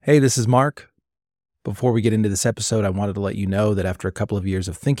Hey, this is Mark. Before we get into this episode, I wanted to let you know that after a couple of years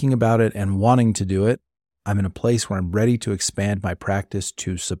of thinking about it and wanting to do it, I'm in a place where I'm ready to expand my practice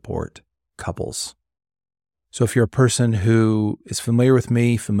to support couples. So if you're a person who is familiar with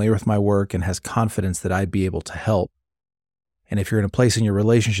me, familiar with my work, and has confidence that I'd be able to help, and if you're in a place in your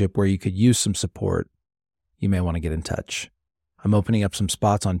relationship where you could use some support, you may want to get in touch. I'm opening up some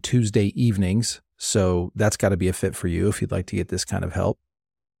spots on Tuesday evenings, so that's got to be a fit for you if you'd like to get this kind of help.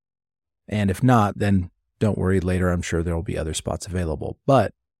 And if not, then don't worry. Later, I'm sure there will be other spots available.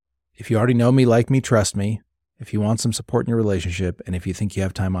 But if you already know me, like me, trust me, if you want some support in your relationship, and if you think you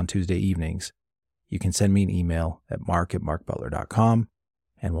have time on Tuesday evenings, you can send me an email at mark@markbutler.com,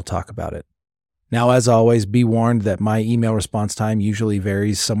 and we'll talk about it. Now, as always, be warned that my email response time usually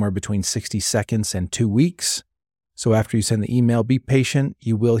varies somewhere between 60 seconds and 2 weeks. So after you send the email, be patient.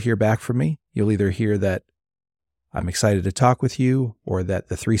 You will hear back from me. You'll either hear that I'm excited to talk with you, or that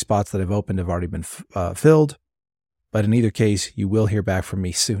the 3 spots that I've opened have already been filled. But in either case, you will hear back from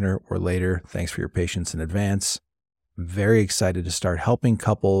me sooner or later. Thanks for your patience in advance. I'm very excited to start helping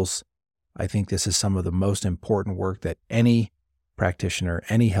couples. I think this is some of the most important work that any practitioner,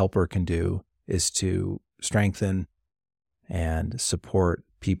 any helper can do, is to strengthen and support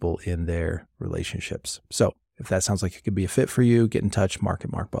people in their relationships. So if that sounds like it could be a fit for you, get in touch,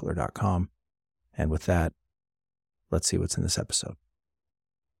 mark@markbutler.com. And with that, let's see what's in this episode.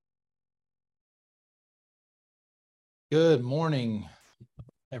 Good morning,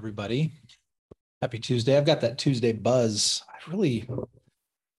 everybody. Happy Tuesday. I've got that Tuesday buzz. I've really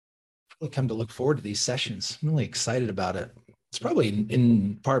come to look forward to these sessions. I'm really excited about it. It's probably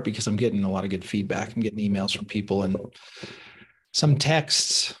in part because I'm getting a lot of good feedback. I'm getting emails from people and some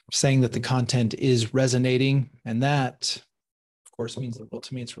texts saying that the content is resonating. And that, of course, means that, well,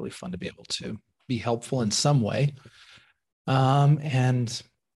 to me, it's really fun to be able to be helpful in some way. And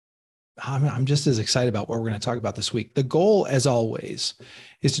I'm just as excited about what we're going to talk about this week. The goal, as always,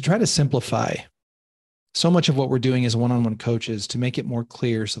 is to try to simplify so much of what we're doing as one-on-one coaches to make it more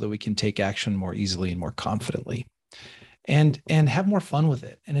clear so that we can take action more easily and more confidently, and have more fun with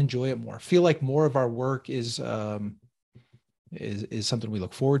it and enjoy it more. Feel like more of our work is something we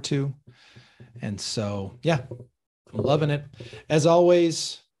look forward to. And so, yeah, I'm loving it. As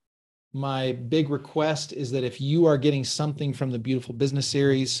always, my big request is that if you are getting something from the Beautiful Business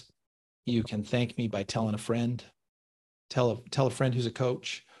Series, you can thank me by telling a friend, tell a friend who's a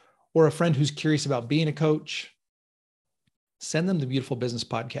coach, or a friend who's curious about being a coach. Send them the Beautiful Business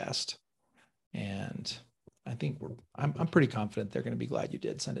Podcast. And I think I'm pretty confident they're going to be glad you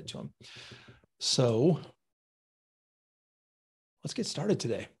did send it to them. So let's get started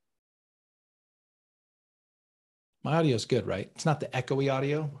today. My audio is good, right? It's not the echoey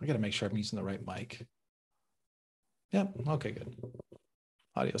audio. I got to make sure I'm using the right mic. Yep. Okay, good.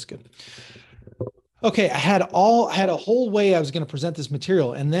 Audio is good. Okay, I had a whole way I was going to present this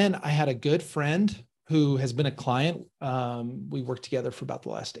material, and then I had a good friend who has been a client. We worked together for about the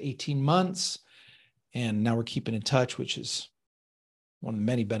last 18 months, and now we're keeping in touch, which is one of the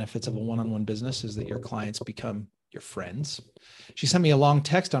many benefits of a one-on-one business, is that your clients become your friends. She sent me a long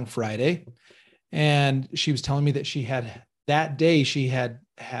text on Friday, and she was telling me that she had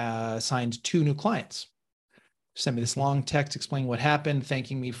signed 2 new clients. She sent me this long text explaining what happened,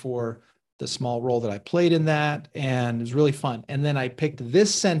 thanking me for the small role that I played in that. And it was really fun. And then I picked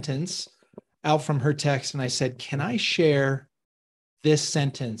this sentence out from her text and I said, can I share this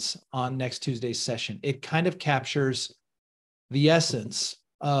sentence on next Tuesday's session? It kind of captures the essence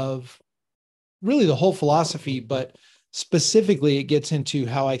of really the whole philosophy, but specifically it gets into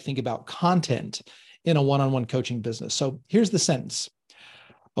how I think about content in a one-on-one coaching business. So here's the sentence.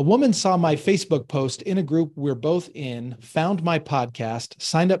 A woman saw my Facebook post in a group we're both in, found my podcast,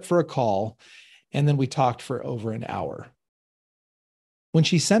 signed up for a call, and then we talked for over an hour. When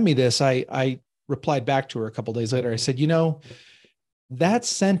she sent me this, I replied back to her a couple of days later. I said, that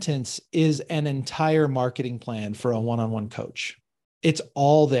sentence is an entire marketing plan for a one-on-one coach. It's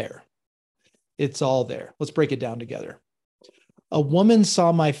all there. It's all there. Let's break it down together. A woman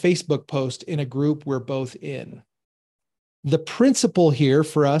saw my Facebook post in a group we're both in. The principle here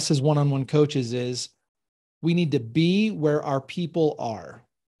for us as one-on-one coaches is we need to be where our people are.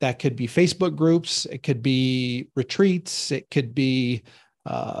 That could be Facebook groups. It could be retreats. It could be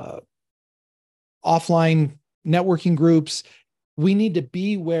offline networking groups. We need to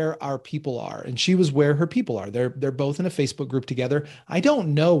be where our people are. And she was where her people are. They're both in a Facebook group together. I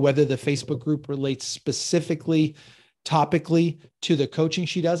don't know whether the Facebook group relates specifically, topically to the coaching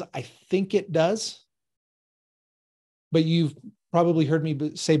she does. I think it does. But you've probably heard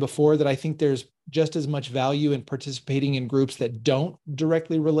me say before that I think there's just as much value in participating in groups that don't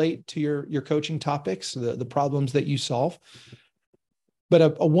directly relate to your coaching topics, the problems that you solve.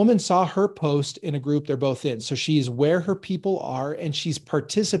 But a woman saw her post in a group they're both in. So she's where her people are, and she's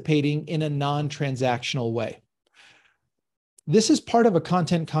participating in a non-transactional way. This is part of a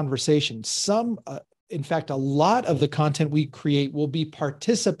content conversation. In fact, a lot of the content we create will be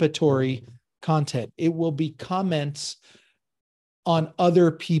participatory content. It will be comments on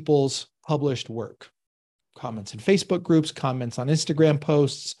other people's published work. Comments in Facebook groups, comments on Instagram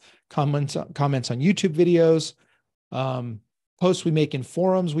posts, comments on YouTube videos, posts we make in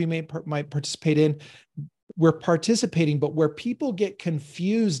forums we might participate in. We're participating, but where people get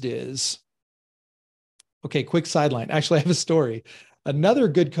confused is, okay, quick sideline. Actually, I have a story. Another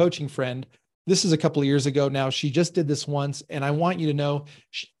good coaching friend, this is a couple of years ago now, she just did this once, and I want you to know,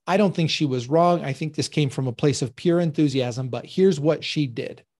 I don't think she was wrong. I think this came from a place of pure enthusiasm, but here's what she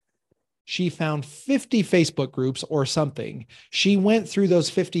did. She found 50 Facebook groups or something. She went through those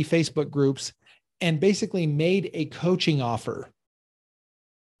 50 Facebook groups and basically made a coaching offer,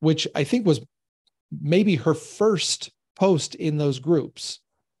 which I think was maybe her first post in those groups.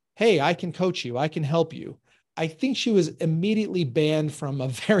 Hey, I can coach you. I can help you. I think she was immediately banned from a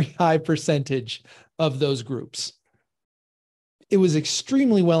very high percentage of those groups. It was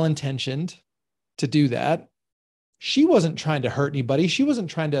extremely well-intentioned to do that. She wasn't trying to hurt anybody. She wasn't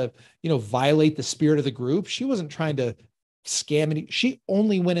trying to, violate the spirit of the group. She wasn't trying to scam any. She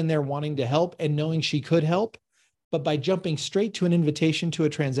only went in there wanting to help and knowing she could help. But by jumping straight to an invitation to a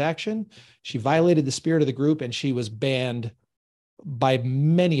transaction, she violated the spirit of the group, and she was banned by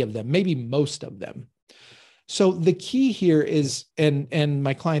many of them, maybe most of them. So the key here is, and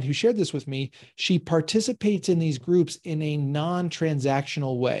my client who shared this with me, she participates in these groups in a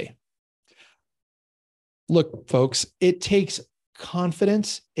non-transactional way. Look, folks, it takes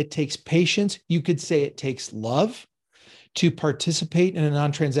confidence. It takes patience. You could say it takes love to participate in a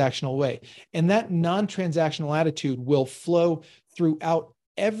non-transactional way. And that non-transactional attitude will flow throughout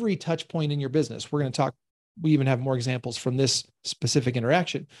every touch point in your business. We're going to talk, we even have more examples from this specific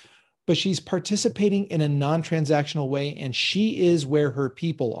interaction, but she's participating in a non-transactional way, and she is where her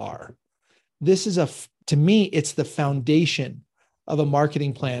people are. This is to me, it's the foundation of a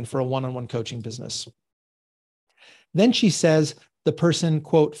marketing plan for a one-on-one coaching business. Then she says, the person,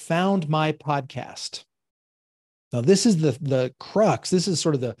 quote, found my podcast. Now, this is the crux. This is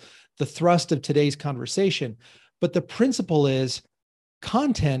sort of the thrust of today's conversation. But the principle is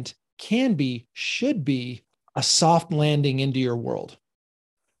content should be a soft landing into your world.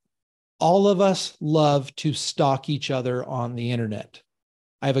 All of us love to stalk each other on the internet.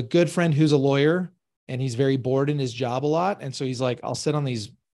 I have a good friend who's a lawyer, and he's very bored in his job a lot. And so he's like, I'll sit on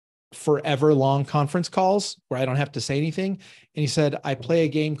these forever long conference calls where I don't have to say anything. And he said, I play a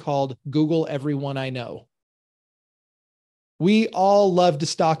game called Google Everyone I Know. We all love to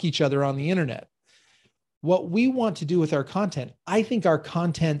stalk each other on the internet. What we want to do with our content, I think our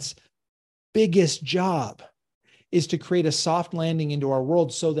content's biggest job is to create a soft landing into our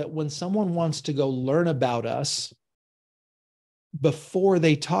world so that when someone wants to go learn about us, before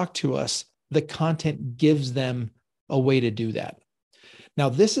they talk to us, the content gives them a way to do that.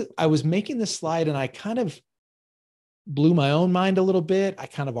 Now, I was making this slide and I kind of blew my own mind a little bit. I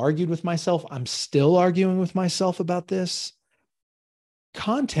kind of argued with myself. I'm still arguing with myself about this.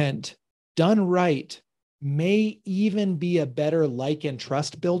 Content done right may even be a better like and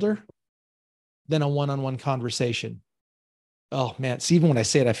trust builder than a one-on-one conversation. Oh man, see, even when I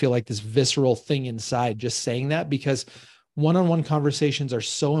say it, I feel like this visceral thing inside just saying that, because one-on-one conversations are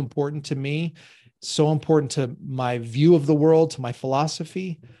so important to me, so important to my view of the world, to my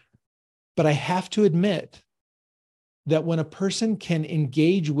philosophy. But I have to admit that when a person can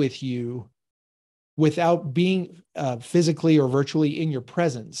engage with you without being physically or virtually in your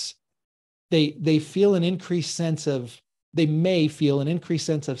presence, they may feel an increased sense of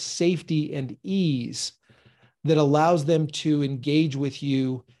safety and ease that allows them to engage with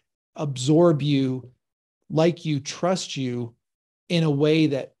you, absorb you, like you, trust you in a way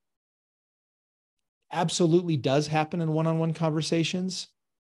that absolutely does happen in one-on-one conversations.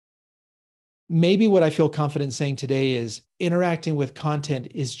 Maybe what I feel confident saying today is interacting with content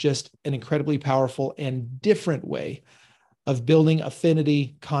is just an incredibly powerful and different way of building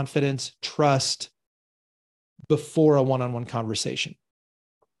affinity, confidence, trust before a one-on-one conversation,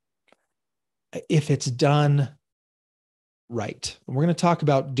 if it's done right. And we're going to talk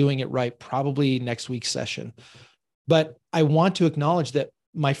about doing it right probably next week's session. But I want to acknowledge that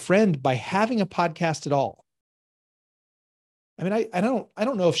my friend, by having a podcast at all, I mean, I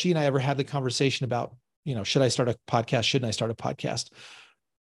don't know if she and I ever had the conversation about, should I start a podcast? Shouldn't I start a podcast?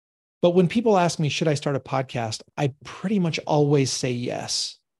 But when people ask me, should I start a podcast? I pretty much always say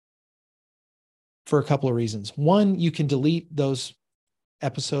yes for a couple of reasons. One, you can delete those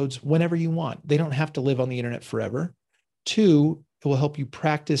episodes whenever you want. They don't have to live on the internet forever. Two, it will help you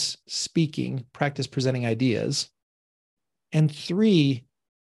practice speaking, practice presenting ideas. And three,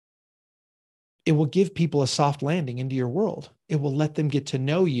 it will give people a soft landing into your world. It will let them get to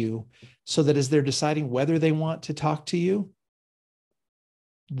know you so that as they're deciding whether they want to talk to you,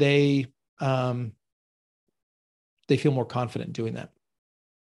 they feel more confident doing that.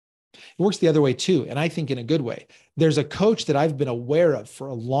 It works the other way too, and I think in a good way. There's a coach that I've been aware of for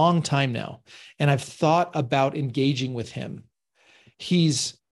a long time now, and I've thought about engaging with him. He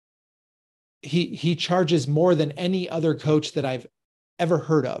charges more than any other coach that I've ever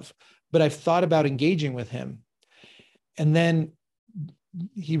heard of, but I've thought about engaging with him. And then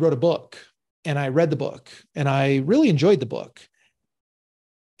he wrote a book, and I read the book, and I really enjoyed the book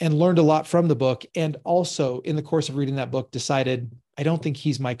and learned a lot from the book. And also in the course of reading that book, decided I don't think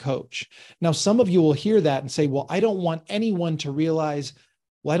he's my coach. Now, some of you will hear that and say, well, I don't want anyone to realize,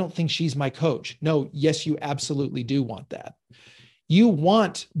 well, I don't think she's my coach. No, yes, you absolutely do want that. You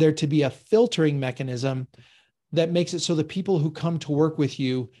want there to be a filtering mechanism that makes it so the people who come to work with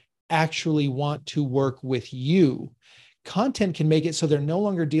you actually want to work with you. Content can make it so they're no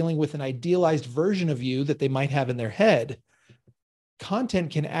longer dealing with an idealized version of you that they might have in their head. Content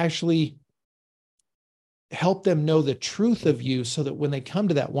can actually help them know the truth of you so that when they come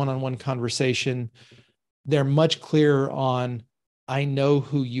to that one-on-one conversation, they're much clearer on, I know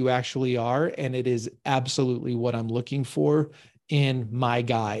who you actually are, and it is absolutely what I'm looking for in my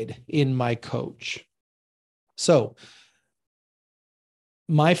guide, in my coach. So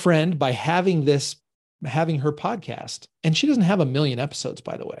my friend, by having her podcast, and she doesn't have 1 million episodes,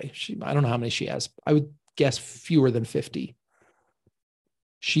 by the way. I don't know how many she has. I would guess fewer than 50.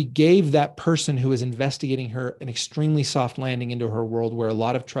 She gave that person who was investigating her an extremely soft landing into her world where a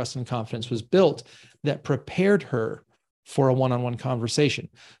lot of trust and confidence was built that prepared her for a one-on-one conversation.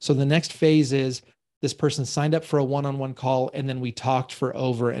 So the next phase is this person signed up for a one-on-one call, and then we talked for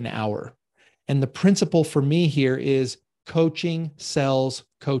over an hour. And the principle for me here is coaching sells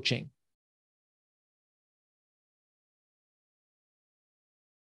coaching.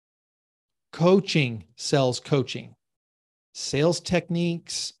 Coaching sells coaching. Sales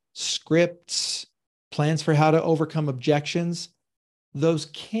techniques, scripts, plans for how to overcome objections, those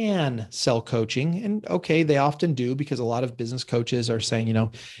can sell coaching. And okay, they often do, because a lot of business coaches are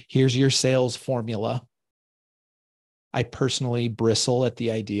saying, here's your sales formula. I personally bristle at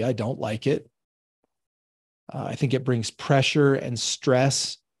the idea. I don't like it. I think it brings pressure and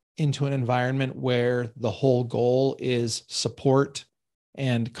stress into an environment where the whole goal is support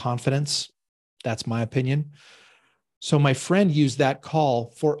and confidence. That's my opinion. So my friend used that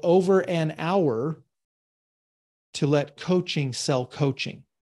call for over an hour to let coaching sell coaching.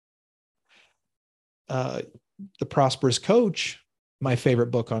 The Prosperous Coach, my favorite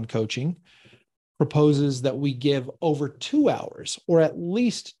book on coaching, proposes that we give over 2 hours, or at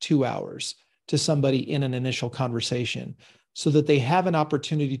least 2 hours, to somebody in an initial conversation so that they have an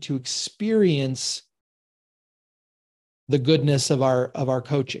opportunity to experience the goodness of our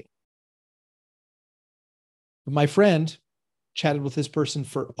coaching. My friend chatted with this person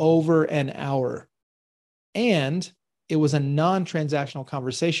for over an hour, and it was a non-transactional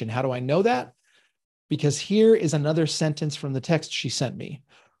conversation. How do I know that? Because here is another sentence from the text she sent me.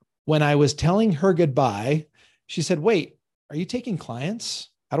 When I was telling her goodbye, she said, wait, are you taking clients?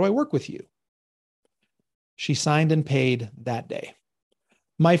 How do I work with you? She signed and paid that day.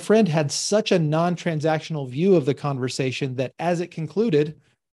 My friend had such a non-transactional view of the conversation that as it concluded,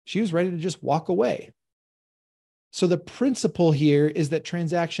 she was ready to just walk away. So the principle here is that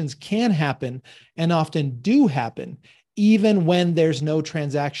transactions can happen, and often do happen, even when there's no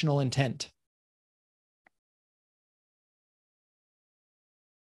transactional intent.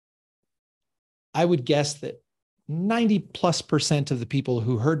 I would guess that 90+% of the people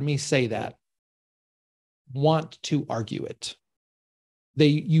who heard me say that want to argue it.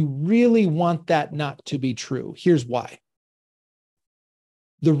 You really want that not to be true. Here's why.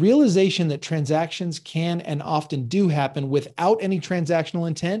 The realization that transactions can and often do happen without any transactional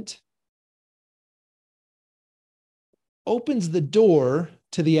intent opens the door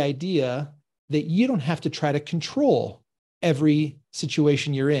to the idea that you don't have to try to control every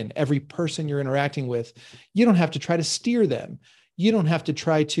situation you're in, every person you're interacting with. You don't have to try to steer them. You don't have to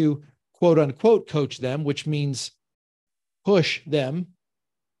try to quote unquote coach them, which means push them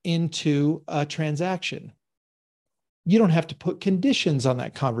into a transaction. You don't have to put conditions on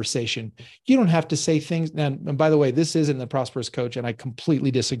that conversation. You don't have to say things. And by the way, this isn't the prosperous coach, and I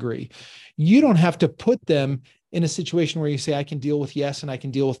completely disagree. You don't have to put them in a situation where you say, I can deal with yes and I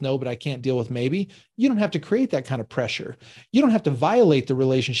can deal with no, but I can't deal with maybe. You don't have to create that kind of pressure. You don't have to violate the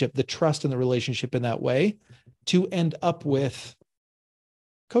relationship, the trust in the relationship in that way to end up with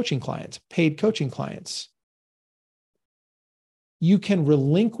coaching clients, paid coaching clients. You can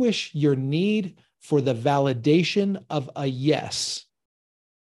relinquish your need for the validation of a yes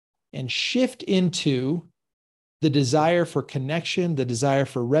and shift into the desire for connection, the desire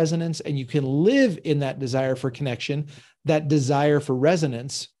for resonance, and you can live in that desire for connection, that desire for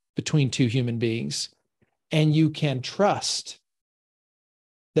resonance between two human beings, and you can trust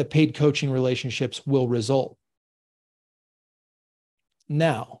that paid coaching relationships will result.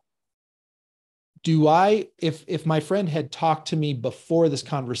 Now, if my friend had talked to me before this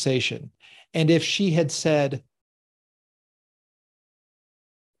conversation, and if she had said,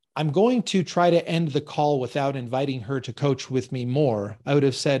 I'm going to try to end the call without inviting her to coach with me more, I would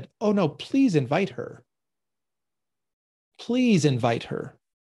have said, oh no, please invite her. Please invite her.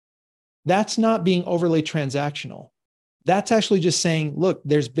 That's not being overly transactional. That's actually just saying, look,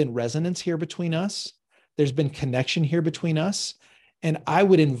 there's been resonance here between us. There's been connection here between us. And I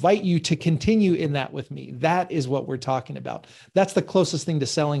would invite you to continue in that with me. That is what we're talking about. That's the closest thing to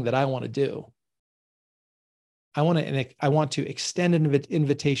selling that I want to do. I want to extend an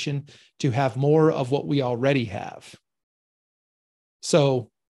invitation to have more of what we already have.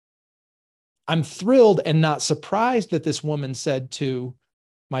 So I'm thrilled and not surprised that this woman said to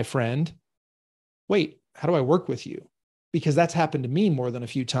my friend, wait, how do I work with you? Because that's happened to me more than a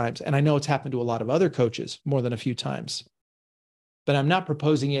few times. And I know it's happened to a lot of other coaches more than a few times. But I'm not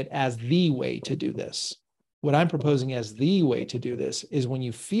proposing it as the way to do this. What I'm proposing as the way to do this is when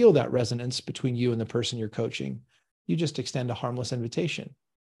you feel that resonance between you and the person you're coaching, you just extend a harmless invitation.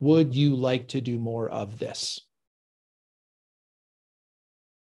 Would you like to do more of this?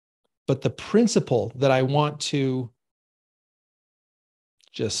 But the principle that I want to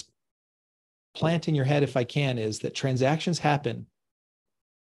just plant in your head, if I can, is that transactions happen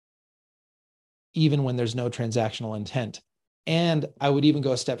even when there's no transactional intent. And I would even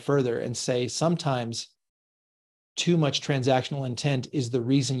go a step further and say sometimes too much transactional intent is the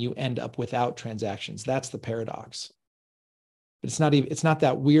reason you end up without transactions. That's the paradox. But it's not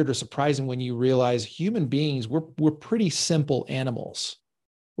that weird or surprising when you realize human beings, we're pretty simple animals.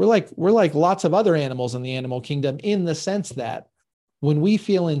 We're like lots of other animals in the animal kingdom, in the sense that when we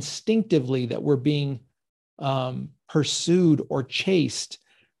feel instinctively that we're being pursued or chased,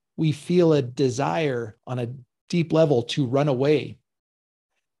 we feel a desire on a deep level to run away.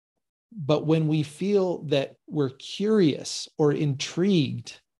 But when we feel that we're curious or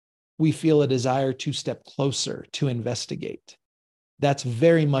intrigued, we feel a desire to step closer, to investigate. That's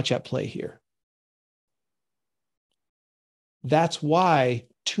very much at play here. That's why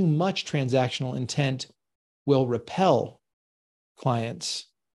too much transactional intent will repel clients.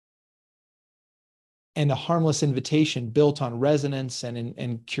 And a harmless invitation built on resonance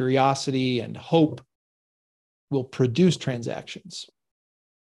and curiosity and hope will produce transactions.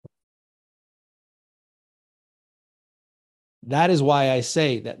 That is why I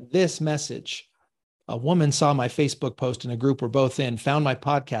say that this message, a woman saw my Facebook post in a group we're both in, found my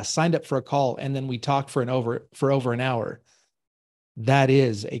podcast, signed up for a call, and then we talked for over an hour. That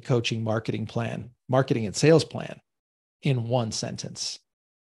is a coaching marketing plan, marketing and sales plan in one sentence.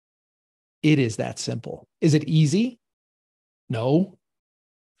 It is that simple. Is it easy? No.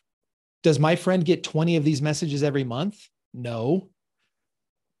 Does my friend get 20 of these messages every month? No.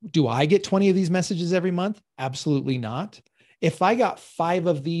 Do I get 20 of these messages every month? Absolutely not. If I got 5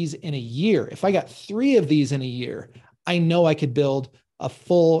 of these in a year, if I got 3 of these in a year, I know I could build a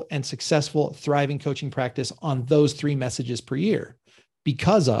full and successful, thriving coaching practice on those 3 messages per year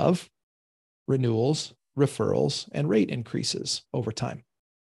because of renewals, referrals, and rate increases over time.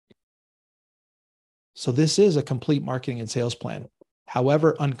 So this is a complete marketing and sales plan,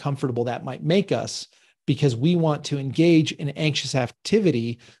 however uncomfortable that might make us, because we want to engage in anxious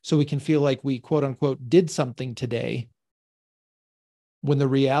activity so we can feel like we, quote unquote, did something today, when the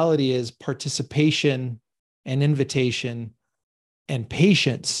reality is participation and invitation and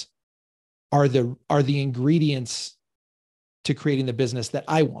patience are the ingredients to creating the business that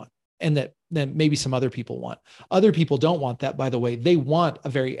I want, and that maybe some other people want. Other people don't want that, by the way. They want a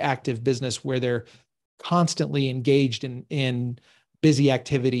very active business where they're constantly engaged in busy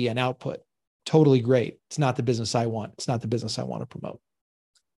activity and output. Totally great. It's not the business I want. It's not the business I want to promote.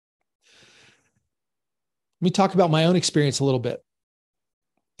 Let me talk about my own experience a little bit.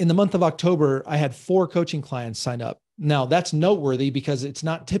 In the month of October, I had 4 coaching clients sign up. Now, that's noteworthy because it's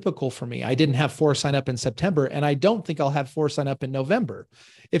not typical for me. I didn't have 4 sign up in September, and I don't think I'll have 4 sign up in November.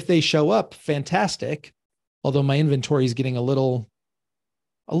 If they show up, fantastic. Although my inventory is getting a little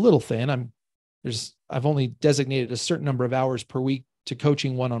thin. I've only designated a certain number of hours per week to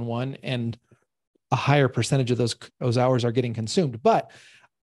coaching one-on-one, and a higher percentage of those hours are getting consumed. But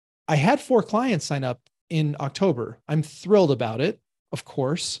I had 4 clients sign up in October. I'm thrilled about it, of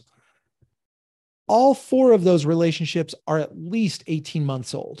course. All 4 of those relationships are at least 18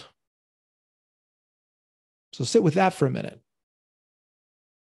 months old. So sit with that for a minute.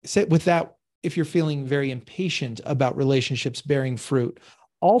 Sit with that if you're feeling very impatient about relationships bearing fruit.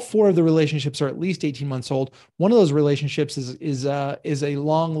 All 4 of the relationships are at least 18 months old. One of those relationships is a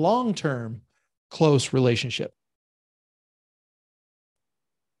long-term close relationship.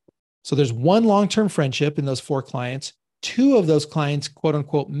 So there's 1 long-term friendship in those 4 clients. 2 of those clients, quote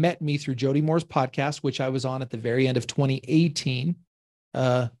unquote, met me through Jody Moore's podcast, which I was on at the very end of 2018,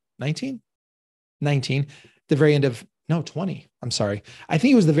 19, the very end of, no, 20. I'm sorry. I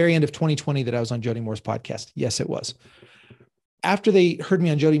think it was the very end of 2020 that I was on Jody Moore's podcast. Yes, it was. After they heard me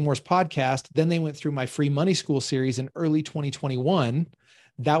on Jody Moore's podcast, then they went through my free money school series in early 2021.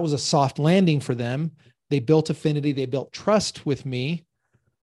 That was a soft landing for them. They built affinity. They built trust with me.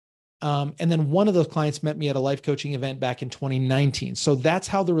 And then one of those clients met me at a life coaching event back in 2019. So that's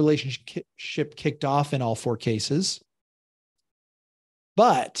how the relationship kicked off in all 4 cases.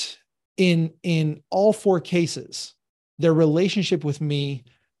 But in all 4 cases, their relationship with me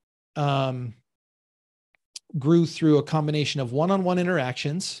grew through a combination of one-on-one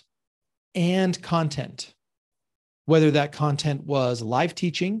interactions and content, whether that content was live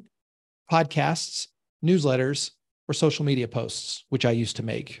teaching, podcasts, newsletters, or social media posts, which I used to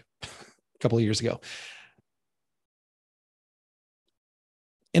make a couple of years ago.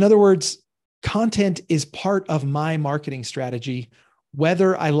 In other words, content is part of my marketing strategy,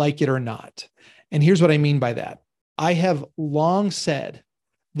 whether I like it or not. And here's what I mean by that. I have long said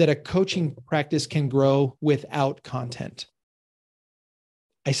that a coaching practice can grow without content.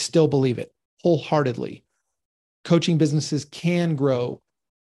 I still believe it wholeheartedly. Coaching businesses can grow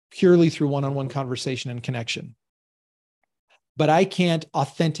purely through one-on-one conversation and connection. But I can't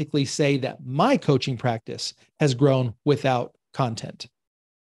authentically say that my coaching practice has grown without content.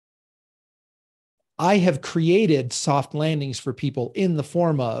 I have created soft landings for people in the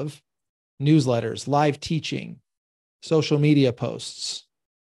form of newsletters, live teaching, social media posts.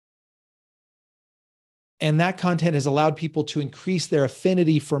 And that content has allowed people to increase their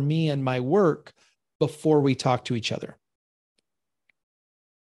affinity for me and my work before we talk to each other.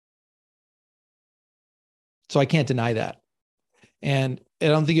 So I can't deny that. And I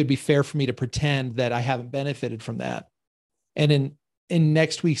don't think it'd be fair for me to pretend that I haven't benefited from that. And in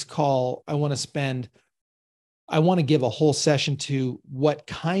next week's call, I want to give a whole session to what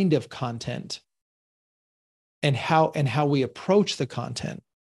kind of content and how we approach the content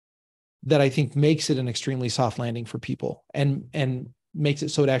that I think makes it an extremely soft landing for people and makes it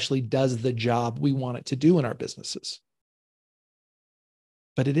so it actually does the job we want it to do in our businesses.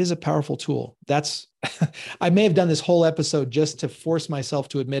 But it is a powerful tool. I may have done this whole episode just to force myself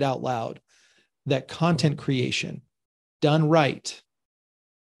to admit out loud that content creation done right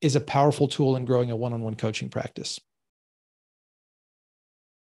is a powerful tool in growing a one-on-one coaching practice.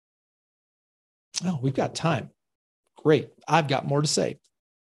 Oh, we've got time. Great. I've got more to say.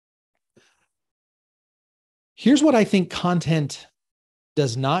 Here's what I think content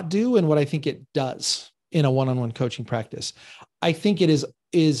does not do and what I think it does in a one-on-one coaching practice. I think it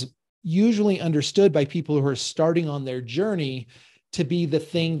is usually understood by people who are starting on their journey to be the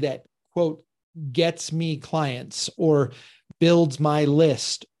thing that, quote, gets me clients or builds my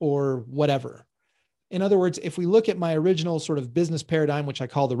list or whatever. In other words, if we look at my original sort of business paradigm, which I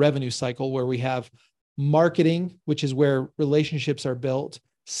call the revenue cycle, where we have marketing, which is where relationships are built,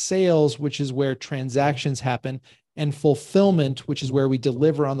 sales, which is where transactions happen, and fulfillment, which is where we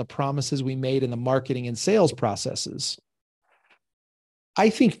deliver on the promises we made in the marketing and sales processes. I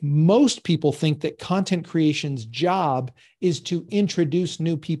think most people think that content creation's job is to introduce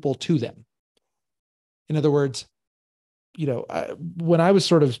new people to them. In other words, when I was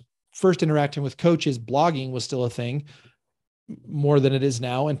sort of first interacting with coaches, blogging was still a thing more than it is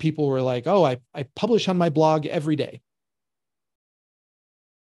now. And people were like, oh, I publish on my blog every day.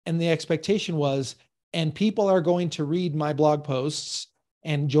 And the expectation was, and people are going to read my blog posts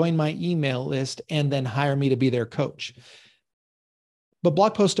and join my email list and then hire me to be their coach. But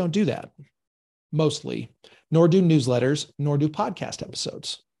blog posts don't do that mostly, nor do newsletters, nor do podcast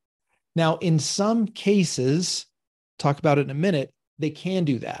episodes. Now, in some cases, talk about it in a minute, they can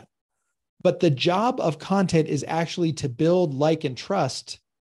do that. But the job of content is actually to build, like, and trust,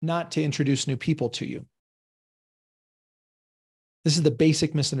 not to introduce new people to you. This is the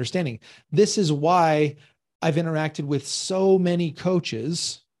basic misunderstanding. This is why I've interacted with so many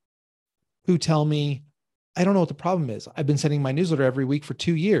coaches who tell me, I don't know what the problem is. I've been sending my newsletter every week for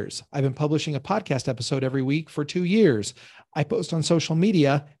 2 years. I've been publishing a podcast episode every week for 2 years. I post on social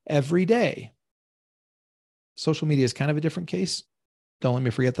media every day. Social media is kind of a different case. Don't let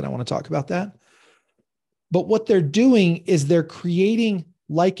me forget that I want to talk about that. But what they're doing is they're creating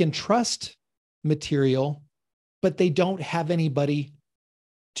like and trust material, but they don't have anybody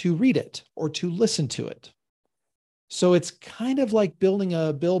to read it or to listen to it. So it's kind of like building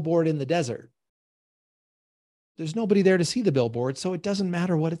a billboard in the desert. There's nobody there to see the billboard, so it doesn't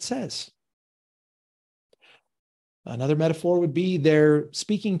matter what it says. Another metaphor would be they're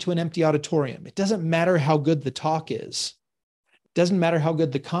speaking to an empty auditorium. It doesn't matter how good the talk is. It doesn't matter how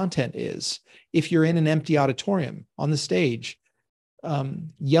good the content is. If you're in an empty auditorium on the stage,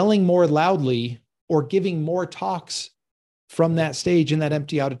 yelling more loudly or giving more talks from that stage in that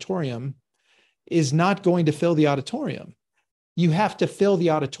empty auditorium is not going to fill the auditorium. You have to fill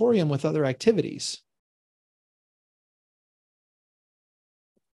the auditorium with other activities.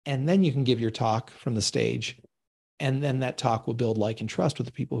 And then you can give your talk from the stage. And then that talk will build like and trust with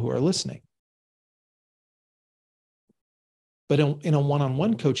the people who are listening. But in a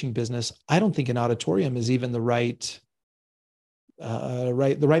one-on-one coaching business, I don't think an auditorium is even the right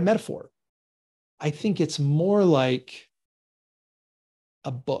metaphor. I think it's more like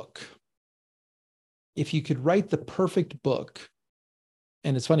a book. If you could write the perfect book,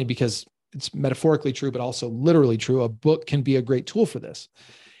 and it's funny because it's metaphorically true, but also literally true, a book can be a great tool for this.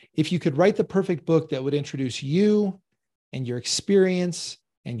 If you could write the perfect book that would introduce you and your experience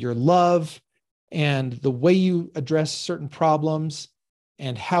and your love and the way you address certain problems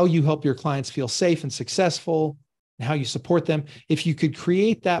and how you help your clients feel safe and successful and how you support them, if you could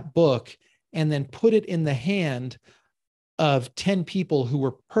create that book and then put it in the hand of 10 people who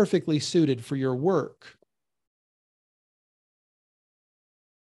were perfectly suited for your work,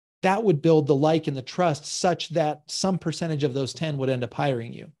 that would build the like and the trust such that some percentage of those 10 would end up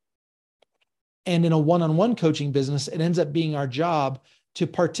hiring you. And in a one-on-one coaching business, it ends up being our job to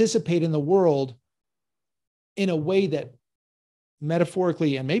participate in the world in a way that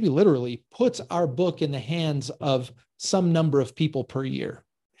metaphorically and maybe literally puts our book in the hands of some number of people per year.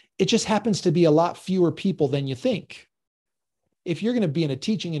 It just happens to be a lot fewer people than you think. If you're going to be in a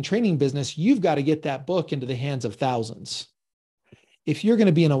teaching and training business, you've got to get that book into the hands of thousands. If you're going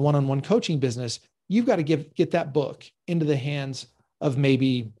to be in a one-on-one coaching business, you've got to get that book into the hands of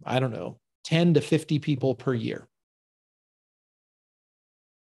maybe, 10 to 50 people per year.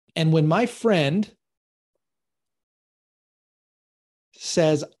 And when my friend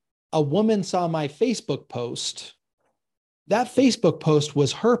says, a woman saw my Facebook post, that Facebook post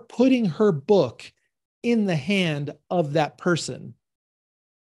was her putting her book in the hand of that person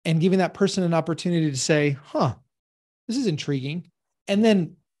and giving that person an opportunity to say, this is intriguing. And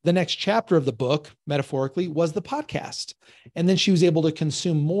then the next chapter of the book, metaphorically, was the podcast. And then she was able to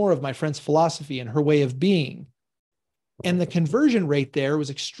consume more of my friend's philosophy and her way of being. And the conversion rate there was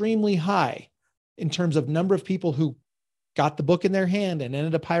extremely high in terms of number of people who got the book in their hand and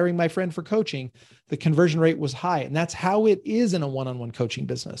ended up hiring my friend for coaching. The conversion rate was high. And that's how it is in a one-on-one coaching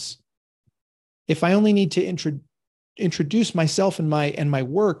business. If I only need to introduce myself and my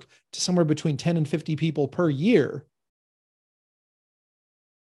work to somewhere between 10 and 50 people per year,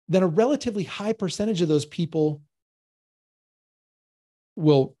 then a relatively high percentage of those people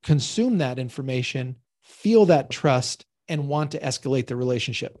will consume that information, feel that trust, and want to escalate the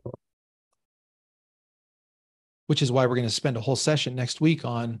relationship. Which is why we're going to spend a whole session next week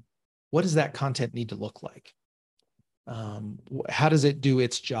on what does that content need to look like? How does it do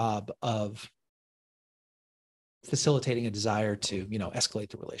its job of facilitating a desire to,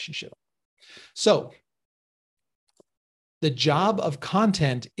 escalate the relationship? So the job of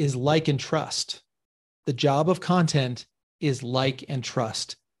content is like and trust. The job of content is like and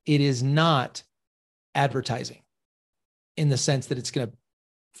trust. It is not advertising in the sense that it's going to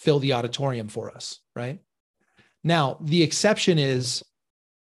fill the auditorium for us, right? Now, the exception is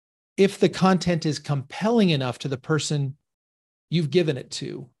if the content is compelling enough to the person you've given it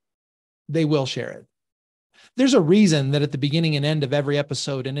to, they will share it. There's a reason that at the beginning and end of every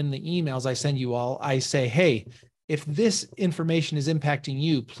episode and in the emails I send you all, I say, hey, if this information is impacting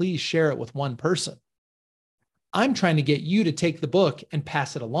you, please share it with one person. I'm trying to get you to take the book and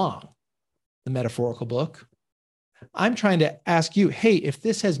pass it along, the metaphorical book. I'm trying to ask you, hey, if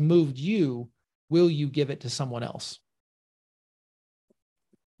this has moved you, will you give it to someone else?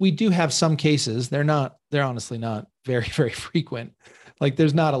 we do have some cases. They're honestly not very, very frequent. Like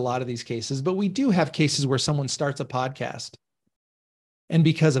there's not a lot of these cases, but we do have cases where someone starts a podcast, and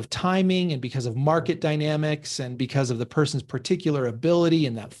because of timing and because of market dynamics and because of the person's particular ability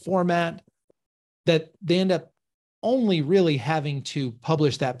in that format, that they end up only really having to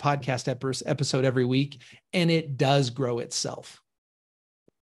publish that podcast episode every week, and it does grow itself.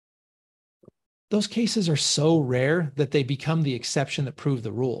 Those cases are so rare that they become the exception that prove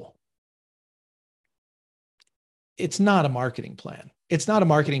the rule. It's not a marketing plan. It's not a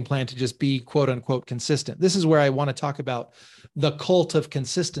marketing plan to just be quote unquote consistent. This is where I want to talk about the cult of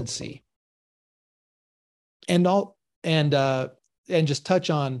consistency and just touch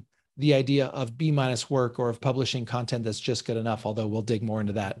on the idea of B- work or of publishing content that's just good enough, although we'll dig more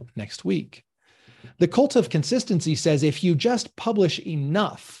into that next week. The cult of consistency says if you just publish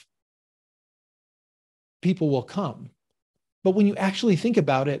enough, people will come. But when you actually think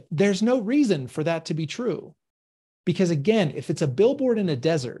about it, there's no reason for that to be true. Because again, if it's a billboard in a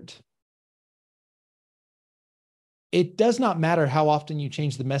desert, it does not matter how often you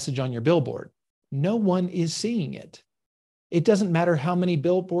change the message on your billboard. No one is seeing it. It doesn't matter how many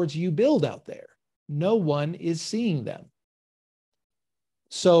billboards you build out there. No one is seeing them.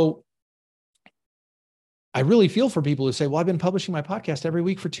 So I really feel for people who say, well, I've been publishing my podcast every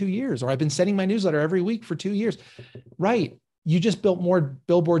week for 2 years, or I've been sending my newsletter every week for 2 years. Right. You just built more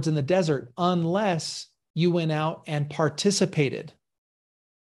billboards in the desert unless you went out and participated.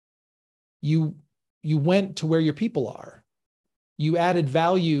 You went to where your people are. You added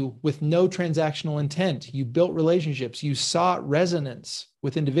value with no transactional intent. You built relationships. You sought resonance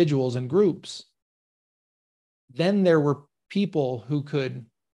with individuals and groups. Then there were people who could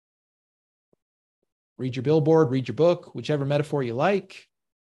read your billboard, read your book, whichever metaphor you like.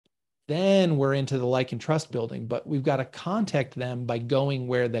 Then we're into the like and trust building, but we've got to contact them by going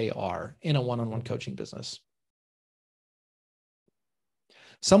where they are in a one-on-one coaching business.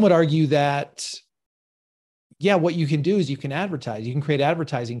 Some would argue that, yeah, what you can do is you can advertise. You can create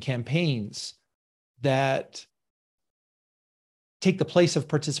advertising campaigns that take the place of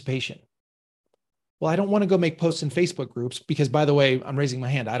participation. Well, I don't want to go make posts in Facebook groups because, by the way, I'm raising my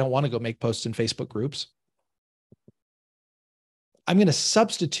hand. I don't want to go make posts in Facebook groups. I'm going to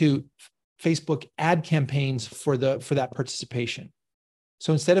substitute Facebook ad campaigns for that participation.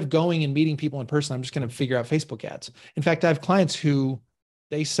 So instead of going and meeting people in person, I'm just going to figure out Facebook ads. In fact, I have clients who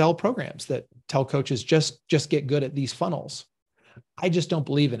they sell programs that tell coaches just get good at these funnels. I just don't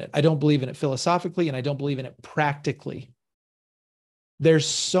believe in it. I don't believe in it philosophically, and I don't believe in it practically. There's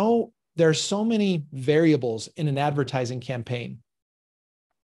so many variables in an advertising campaign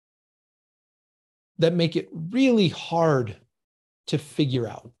that make it really hard to figure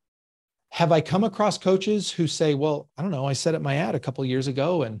out. Have I come across coaches who say, well, I don't know, I set up my ad a couple of years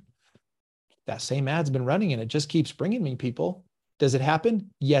ago and that same ad's been running and it just keeps bringing me people. Does it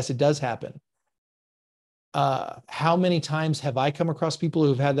happen? Yes, it does happen. How many times have I come across people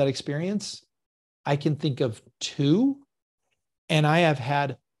who've had that experience? I can think of 2, and I have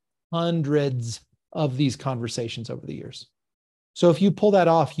had hundreds of these conversations over the years. So if you pull that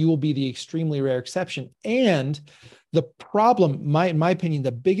off, you will be the extremely rare exception. And the problem, in my opinion,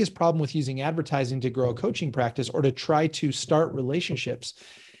 the biggest problem with using advertising to grow a coaching practice or to try to start relationships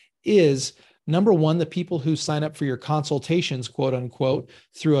is, number one, the people who sign up for your consultations, quote unquote,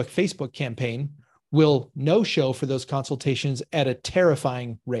 through a Facebook campaign will no-show for those consultations at a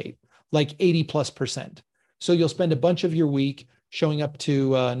terrifying rate, like 80+%. So you'll spend a bunch of your week showing up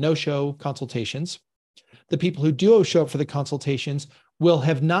to no-show consultations. The people who do show up for the consultations will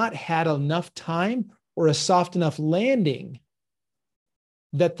have not had enough time or a soft enough landing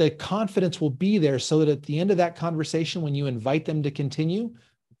that the confidence will be there so that at the end of that conversation, when you invite them to continue,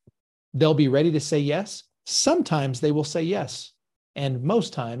 they'll be ready to say yes. Sometimes they will say yes. And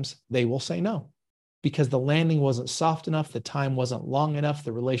most times they will say no because the landing wasn't soft enough. The time wasn't long enough.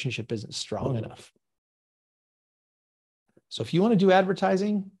 The relationship isn't strong enough. So if you want to do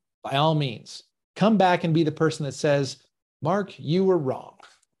advertising, by all means, come back and be the person that says, Mark, you were wrong.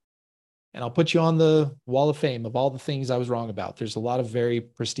 And I'll put you on the wall of fame of all the things I was wrong about. There's a lot of very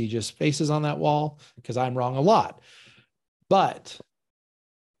prestigious faces on that wall because I'm wrong a lot. But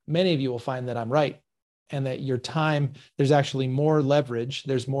many of you will find that I'm right and that your time, there's actually more leverage.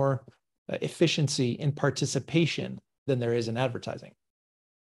 There's more efficiency in participation than there is in advertising.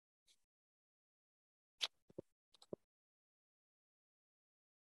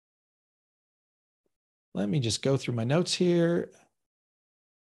 Let me just go through my notes here.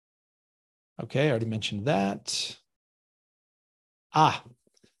 Okay, I already mentioned that.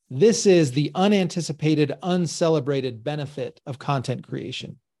 This is the unanticipated, uncelebrated benefit of content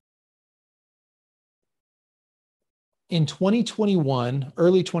creation. In 2021,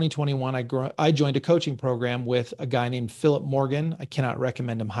 early 2021, I joined a coaching program with a guy named Philip Morgan. I cannot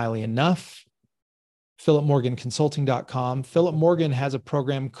recommend him highly enough. PhilipMorganConsulting.com. Philip Morgan has a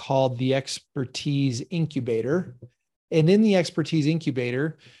program called the Expertise Incubator. And in the Expertise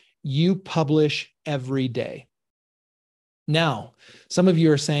Incubator, you publish every day. Now, some of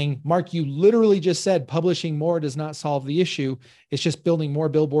you are saying, Mark, you literally just said publishing more does not solve the issue. It's just building more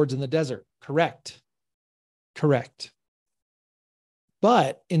billboards in the desert. Correct. Correct.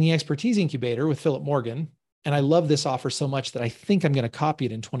 But in the Expertise Incubator with Philip Morgan, and I love this offer so much that I think I'm going to copy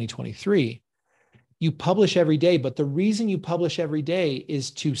it in 2023, you publish every day. But the reason you publish every day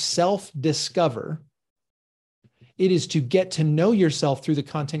is to self-discover. It is to get to know yourself through the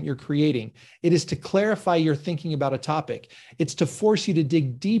content you're creating. It is to clarify your thinking about a topic. It's to force you to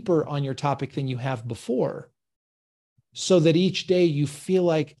dig deeper on your topic than you have before, so that each day you feel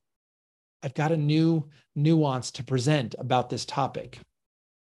like, I've got a new nuance to present about this topic.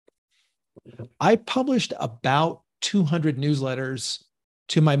 I published about 200 newsletters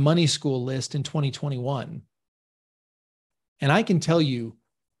to my money school list in 2021. And I can tell you,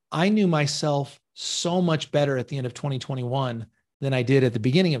 I knew myself so much better at the end of 2021 than I did at the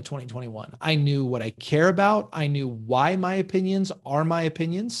beginning of 2021. I knew what I care about. I knew why my opinions are my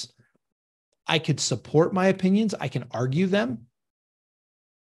opinions. I could support my opinions. I can argue them.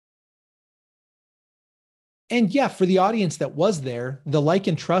 And yeah, for the audience that was there, the like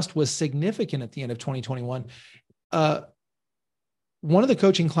and trust was significant at the end of 2021. One of the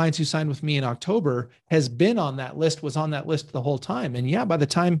coaching clients who signed with me in October has been on that list, was on that list the whole time. And yeah, by the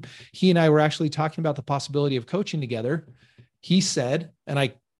time he and I were actually talking about the possibility of coaching together, he said, and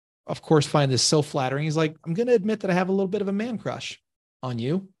I, of course, find this so flattering. He's like, I'm going to admit that I have a little bit of a man crush on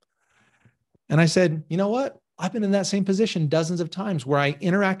you. And I said, you know what? I've been in that same position dozens of times where I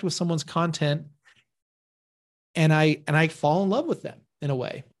interact with someone's content and I fall in love with them in a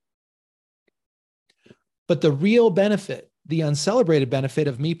way. But the real benefit, the uncelebrated benefit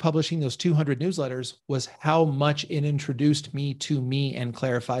of me publishing those 200 newsletters was how much it introduced me to me and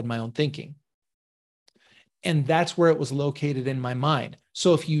clarified my own thinking. And that's where it was located in my mind.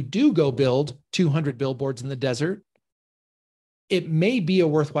 So if you do go build 200 billboards in the desert, it may be a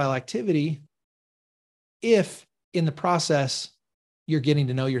worthwhile activity if in the process you're getting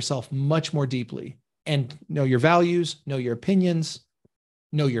to know yourself much more deeply and know your values, know your opinions,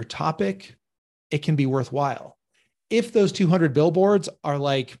 know your topic. It can be worthwhile. If those 200 billboards are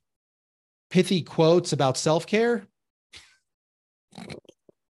like pithy quotes about self-care,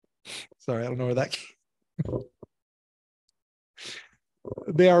 sorry, I don't know where that came.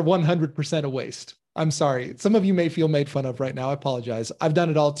 They are 100% a waste. I'm sorry. Some of you may feel made fun of right now. I apologize. I've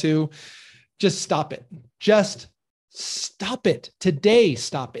done it all too. Just stop it. Just stop it. Today,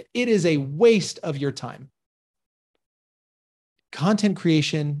 stop it. It is a waste of your time. Content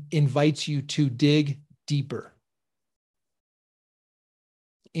creation invites you to dig deeper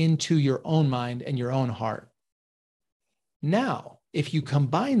into your own mind and your own heart. Now, if you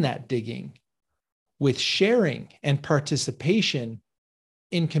combine that digging with sharing and participation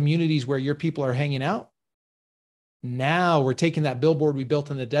in communities where your people are hanging out, now we're taking that billboard we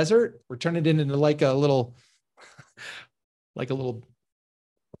built in the desert, we're turning it into like a little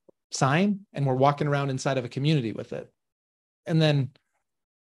sign, and we're walking around inside of a community with it. And then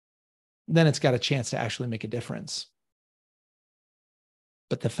it's got a chance to actually make a difference.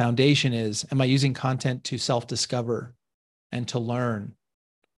 But the foundation is, am I using content to self-discover and to learn?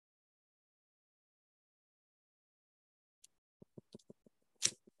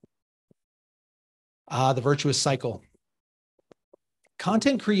 The virtuous cycle.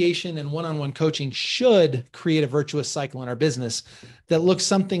 Content creation and one-on-one coaching should create a virtuous cycle in our business that looks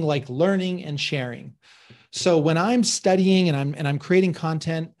something like learning and sharing. So when I'm studying and I'm creating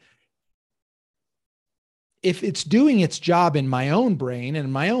content, if it's doing its job in my own brain and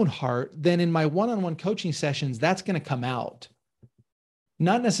in my own heart, then in my one-on-one coaching sessions, that's going to come out.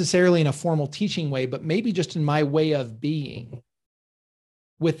 Not necessarily in a formal teaching way, but maybe just in my way of being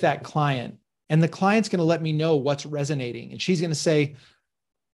with that client. And the client's going to let me know what's resonating. And she's going to say,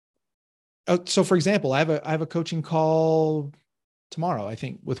 oh, so for example, I have a coaching call tomorrow, I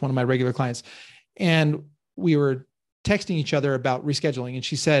think, with one of my regular clients. And we were texting each other about rescheduling. And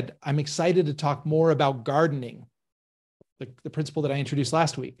she said, I'm excited to talk more about gardening, the principle that I introduced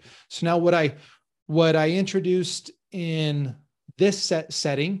last week. So now what I introduced in this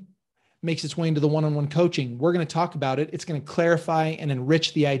setting makes its way into the one-on-one coaching. We're going to talk about it. It's going to clarify and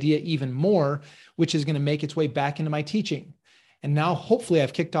enrich the idea even more, which is going to make its way back into my teaching. And now hopefully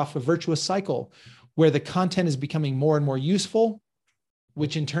I've kicked off a virtuous cycle where the content is becoming more and more useful.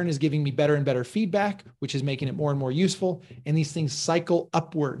 which in turn is giving me better and better feedback, which is making it more and more useful. And these things cycle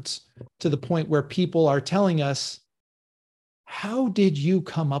upwards to the point where people are telling us, how did you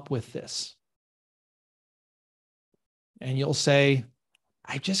come up with this? And you'll say,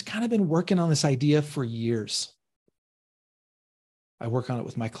 I've just kind of been working on this idea for years. I work on it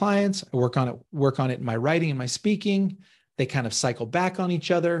with my clients. I work on it in my writing and my speaking. They kind of cycle back on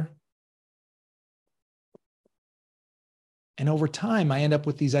each other. And over time, I end up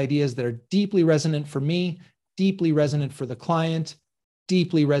with these ideas that are deeply resonant for me, deeply resonant for the client,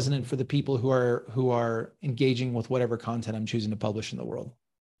 deeply resonant for the people who are engaging with whatever content I'm choosing to publish in the world.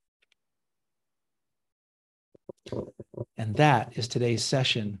 And that is today's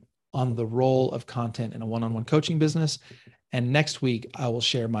session on the role of content in a one-on-one coaching business. And next week, I will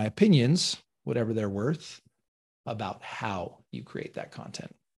share my opinions, whatever they're worth, about how you create that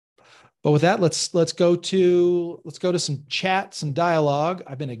content. But with that, let's go to some chat, some dialogue.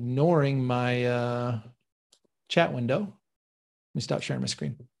 I've been ignoring my chat window. Let me stop sharing my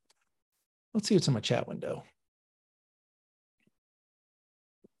screen. Let's see what's in my chat window.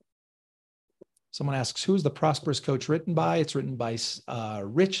 Someone asks, who's the Prosperous Coach written by? It's written by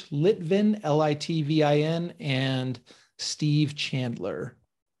Rich Litvin, Litvin, and Steve Chandler.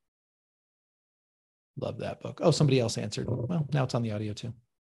 Love that book. Oh, somebody else answered. Well, now it's on the audio too.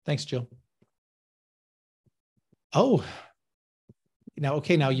 Thanks, Jill. Oh, now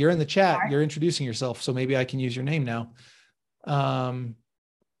you're in the chat. You're introducing yourself, so maybe I can use your name now.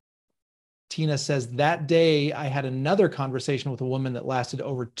 Tina says, that day I had another conversation with a woman that lasted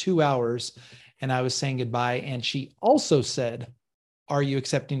over 2 hours, and I was saying goodbye. And she also said, are you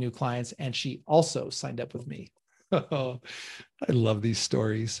accepting new clients? And she also signed up with me. Oh, I love these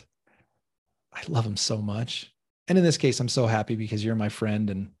stories. I love them so much. And in this case, I'm so happy because you're my friend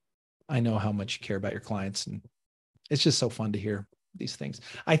and I know how much you care about your clients. And it's just so fun to hear these things.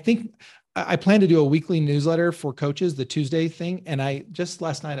 I think I plan to do a weekly newsletter for coaches, the Tuesday thing. And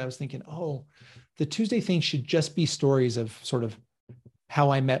last night I was thinking, oh, the Tuesday thing should just be stories of sort of how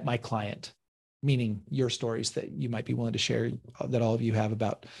I met my client, meaning your stories that you might be willing to share, that all of you have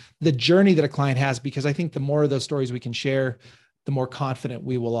about the journey that a client has, because I think the more of those stories we can share, the more confident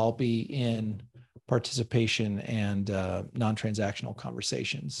we will all be in participation and non-transactional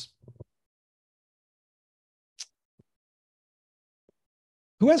conversations.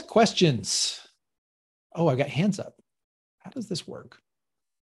 Who has questions? Oh, I got hands up. How does this work?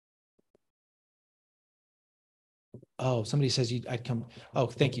 Oh, somebody says I'd come. Oh,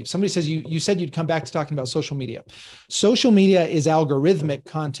 thank you. Somebody says you said you'd come back to talking about social media. Social media is algorithmic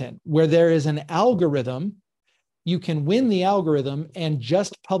content. Where there is an algorithm, you can win the algorithm, and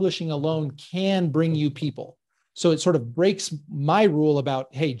just publishing alone can bring you people. So it sort of breaks my rule about,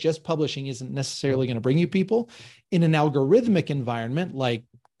 hey, just publishing isn't necessarily going to bring you people. In an algorithmic environment like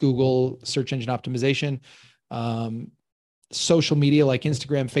Google search engine optimization, social media like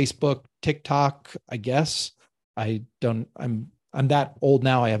Instagram, Facebook, TikTok, I guess. I'm that old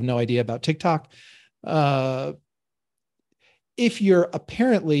now. I have no idea about TikTok. If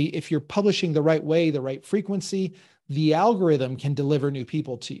you're publishing the right way, the right frequency, the algorithm can deliver new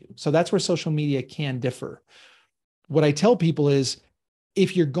people to you. So that's where social media can differ. What I tell people is,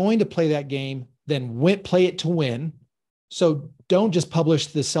 if you're going to play that game, then play it to win. So don't just publish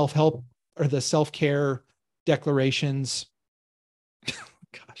the self-help or the self-care declarations.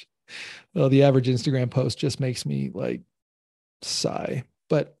 Gosh, well, the average Instagram post just makes me like sigh.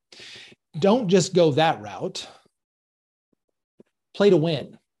 But don't just go that route. Play to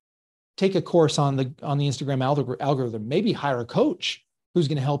win. Take a course on the Instagram algorithm. Maybe hire a coach who's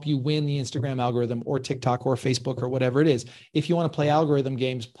going to help you win the Instagram algorithm or TikTok or Facebook or whatever it is. If you want to play algorithm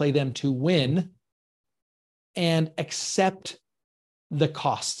games, play them to win and accept the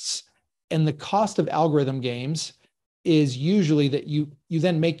costs. And the cost of algorithm games is usually that you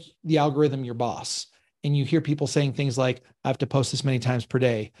then make the algorithm your boss. And you hear people saying things like, I have to post this many times per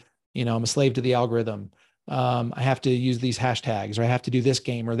day. I'm a slave to the algorithm. I have to use these hashtags, or I have to do this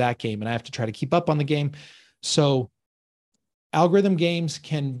game or that game, and I have to try to keep up on the game. So algorithm games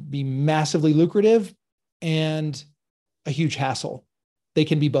can be massively lucrative and a huge hassle. They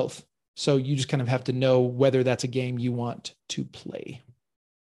can be both. So you just kind of have to know whether that's a game you want to play.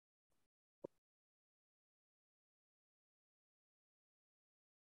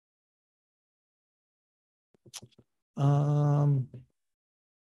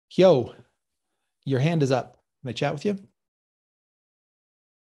 Yo, your hand is up. Can I chat with you?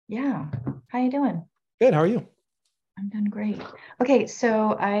 Yeah. How you doing? Good. How are you? I'm doing great. Okay.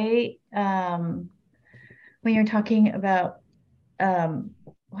 So when you're talking about,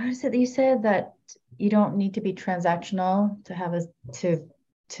 what is it that you said, that you don't need to be transactional to have to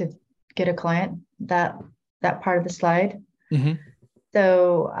get a client, that part of the slide. Mm-hmm.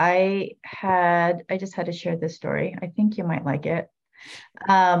 So I just had to share this story. I think you might like it.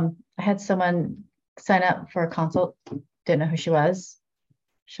 I had someone sign up for a consult, didn't know who she was,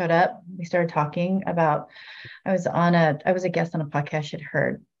 showed up. We started talking about, I was a guest on a podcast. She'd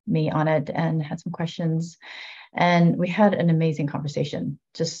heard me on it and had some questions. And we had an amazing conversation.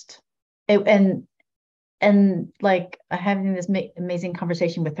 And like having this amazing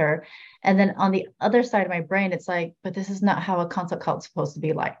conversation with her. And then on the other side of my brain, it's like, but this is not how a consult call is supposed to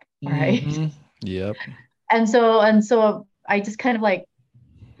be like. Right. Mm-hmm. Yep. And so I just kind of like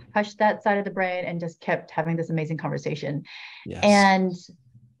hushed that side of the brain and just kept having this amazing conversation. Yes.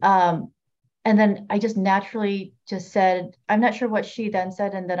 And then I just naturally just said, I'm not sure what she then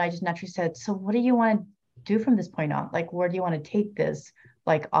said. And then I just naturally said, so what do you want to do from this point on? Like, where do you want to take this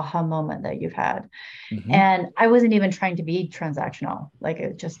like aha moment that you've had? Mm-hmm. And I wasn't even trying to be transactional. Like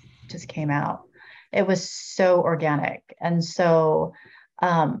it just came out. It was so organic. And so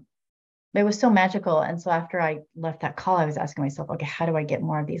it was so magical. And so after I left that call, I was asking myself, okay, how do I get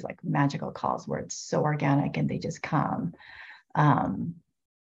more of these like magical calls where it's so organic and they just come?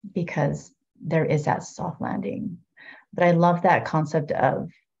 Because there is that soft landing. But I love that concept of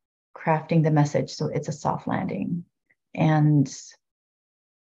crafting the message so it's a soft landing. And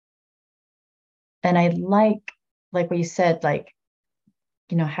I like what you said, like,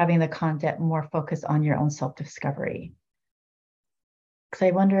 having the content more focused on your own self-discovery. Because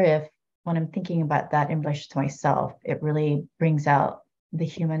I wonder if when I'm thinking about that in relation to myself, it really brings out the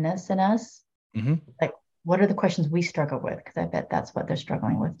humanness in us. Mm-hmm. Like, what are the questions we struggle with? Because I bet that's what they're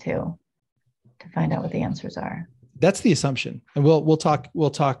struggling with too, to find out what the answers are. That's the assumption, and we'll talk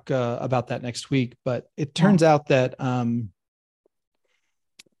about that next week. But it turns out that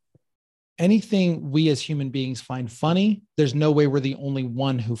anything we as human beings find funny, there's no way we're the only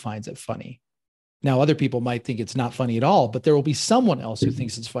one who finds it funny. Now, other people might think it's not funny at all, but there will be someone else who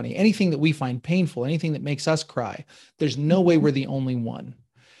thinks it's funny. Anything that we find painful, anything that makes us cry, there's no way we're the only one.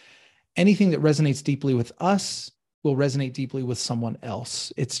 Anything that resonates deeply with us will resonate deeply with someone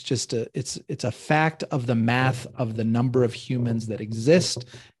else. It's just it's a fact of the math of the number of humans that exist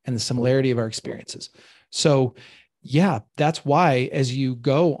and the similarity of our experiences. So yeah, that's why as you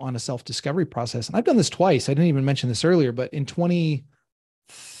go on a self-discovery process, and I've done this twice, I didn't even mention this earlier, but in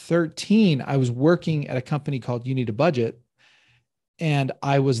 2013, I was working at a company called You Need a Budget, and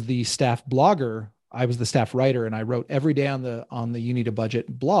I was the staff blogger. I was the staff writer, and I wrote every day on the You Need a Budget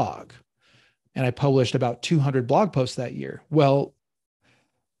blog. And I published about 200 blog posts that year. Well,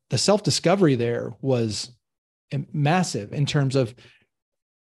 the self-discovery there was massive in terms of,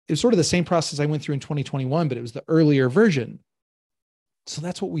 it was sort of the same process I went through in 2021, but it was the earlier version. So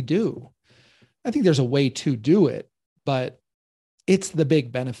that's what we do. I think there's a way to do it, but it's the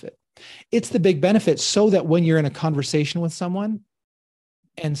big benefit. It's the big benefit so that when you're in a conversation with someone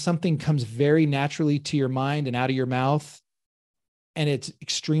and something comes very naturally to your mind and out of your mouth, and it's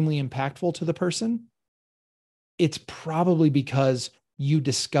extremely impactful to the person, it's probably because you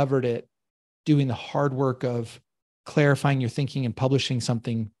discovered it doing the hard work of clarifying your thinking and publishing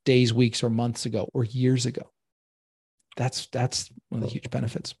something days, weeks, or months ago, or years ago. That's one of the huge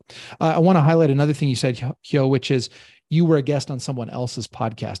benefits. I want to highlight another thing you said, Hyo, which is you were a guest on someone else's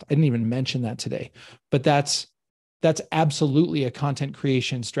podcast. I didn't even mention that today, but that's absolutely a content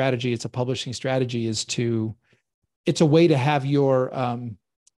creation strategy. It's a publishing strategy, it's a way to have your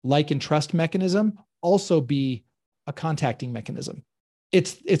like and trust mechanism also be a contacting mechanism.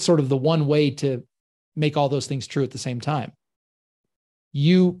 It's sort of the one way to make all those things true at the same time.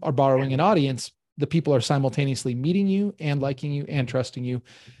 You are borrowing an audience. The people are simultaneously meeting you and liking you and trusting you,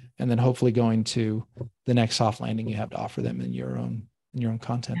 and then hopefully going to the next soft landing you have to offer them in your own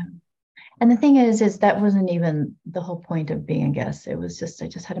content. Yeah. And the thing is that wasn't even the whole point of being a guest. It was just, I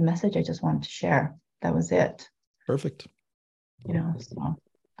just had a message I just wanted to share. That was it. Perfect. So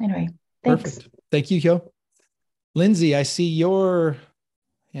anyway, thanks. Perfect. Thank you, Hyo. Lindsay, I see your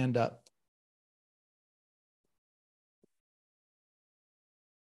hand up.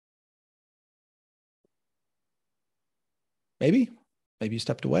 Maybe you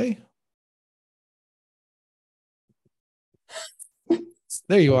stepped away.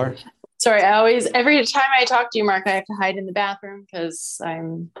 There you are. Sorry, every time I talk to you, Mark, I have to hide in the bathroom because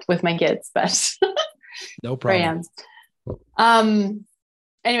I'm with my kids, but no problem.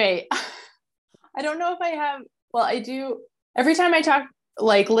 Anyway, I don't know if I have, well, I do. Every time I talk,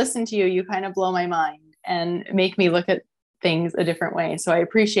 listen to you, you kind of blow my mind and make me look at things a different way. So I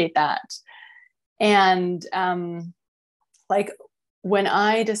appreciate that. And when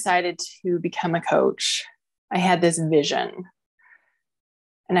I decided to become a coach, I had this vision.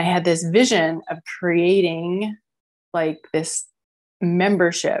 And I had this vision of creating like this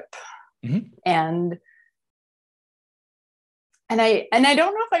membership. Mm-hmm. And I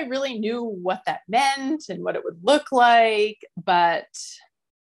don't know if I really knew what that meant and what it would look like, but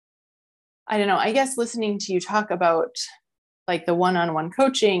I don't know. I guess listening to you talk about like the one-on-one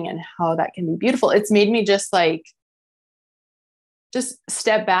coaching and how that can be beautiful, it's made me just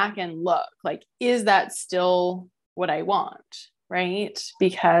step back and look, like, is that still what I want? Right?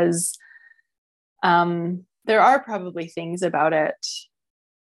 Because there are probably things about it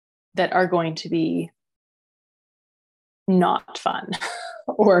that are going to be not fun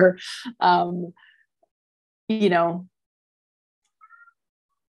or, you know,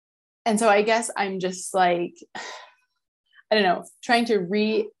 and so I guess I'm just like, I don't know, trying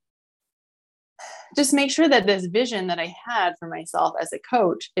to just make sure that this vision that I had for myself as a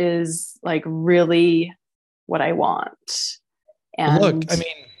coach is like really what I want. And look, I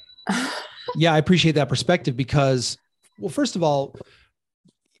mean, yeah, I appreciate that perspective because, well, first of all,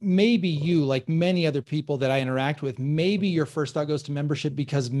 maybe you, like many other people that I interact with, maybe your first thought goes to membership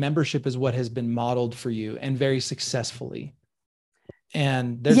because membership is what has been modeled for you and very successfully.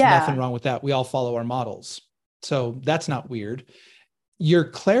 And there's nothing wrong with that. We all follow our models. So that's not weird. You're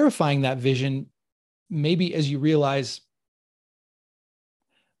clarifying that vision maybe as you realize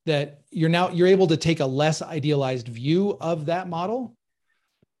that you're able to take a less idealized view of that model.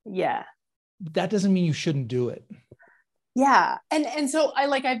 Yeah. That doesn't mean you shouldn't do it. Yeah. And so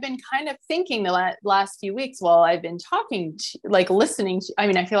I've been kind of thinking the last few weeks while I've been talking to, like listening to, I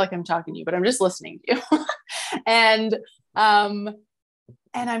mean, I feel like I'm talking to you, but I'm just listening to you. And I'm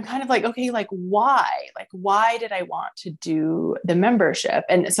kind of like, okay, like why did I want to do the membership?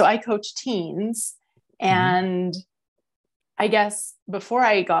 And so I coach teens, and I guess before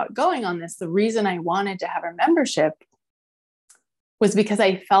I got going on this, the reason I wanted to have a membership was because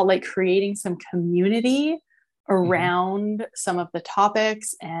I felt like creating some community around some of the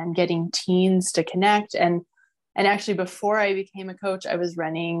topics and getting teens to connect. And actually before I became a coach, I was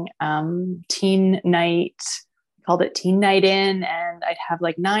running teen night, called it Teen Night In, and I'd have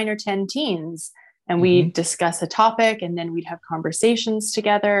like 9 or 10 teens and we'd discuss a topic and then we'd have conversations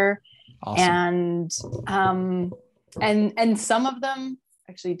together. Awesome. And some of them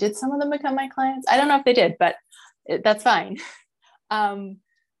actually, did some of them become my clients? I don't know if they did, but that's fine. But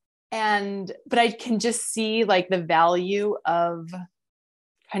I can just see like the value of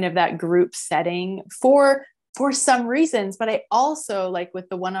kind of that group setting for some reasons. But I also, like with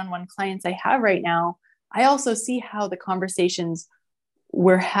the one-on-one clients I have right now, I also see how the conversations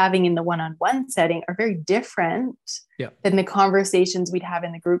we're having in the one-on-one setting are very different than the conversations we'd have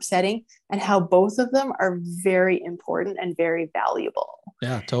in the group setting, and how both of them are very important and very valuable.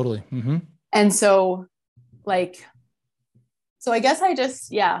 Yeah, totally. Mm-hmm. And so I guess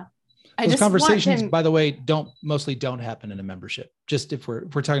those conversations, by the way, mostly don't happen in a membership. Just if we're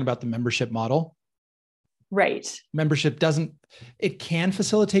talking about the membership model, right? Membership it can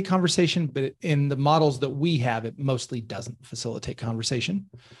facilitate conversation, but in the models that we have, it mostly doesn't facilitate conversation.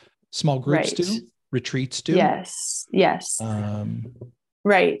 Small groups do, retreats do. Yes.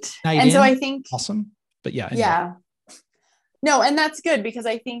 Right. And so I think awesome, but yeah. Anyway. Yeah. No, and that's good because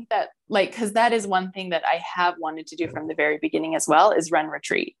I think that because that is one thing that I have wanted to do from the very beginning as well, is run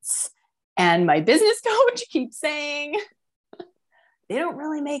retreats. And my business coach keeps saying, they don't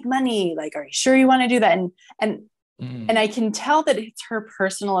really make money. Like, are you sure you want to do that? And I can tell that it's her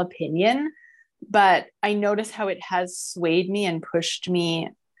personal opinion, but I notice how it has swayed me and pushed me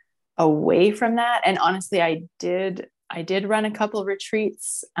away from that. And honestly, I did run a couple of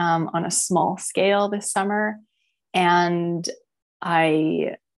retreats on a small scale this summer, and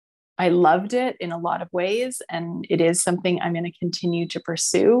I loved it in a lot of ways. And it is something I'm going to continue to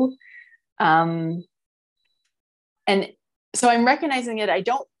pursue. And so I'm recognizing it. I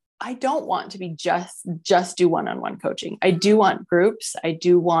don't want to be just do one-on-one coaching. I do want groups. I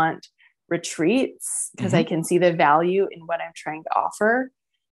do want retreats because I can see the value in what I'm trying to offer.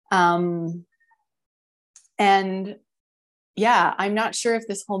 And yeah, I'm not sure if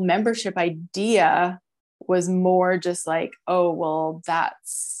this whole membership idea was more just like, oh, well,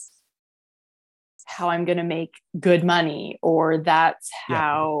 that's how I'm going to make good money, or that's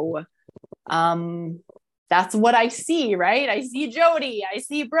how, that's what I see, right? I see Jody, I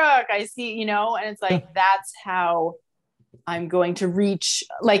see Brooke, I see, and it's like, that's how I'm going to reach,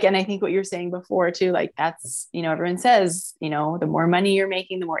 and I think what you're saying before too, that's, everyone says, the more money you're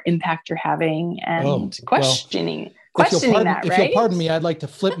making, the more impact you're having, and questioning that, right? If you'll pardon me, I'd like to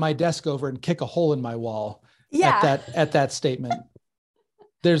flip my desk over and kick a hole in my wall at that statement.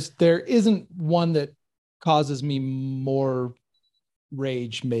 there isn't one that causes me more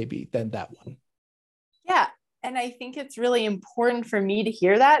rage maybe than that one. Yeah. And I think it's really important for me to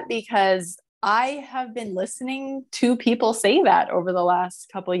hear that, because I have been listening to people say that over the last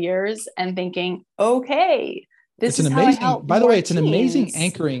couple of years and thinking, okay, this is how I help. By the way, it's teams. an amazing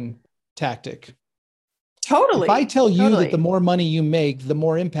anchoring tactic. Totally. If I tell you that the more money you make, the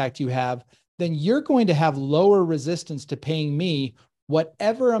more impact you have, then you're going to have lower resistance to paying me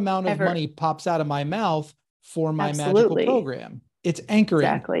whatever amount of money pops out of my mouth for my magical program. It's anchoring.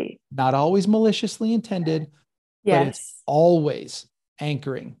 Exactly. Not always maliciously intended, but it's always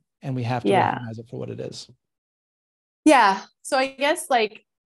anchoring. And we have to recognize it for what it is. Yeah. So I guess like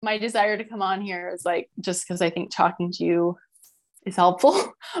my desire to come on here is like, just because I think talking to you is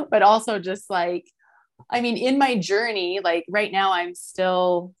helpful, but also just like, I mean, in my journey, like right now I'm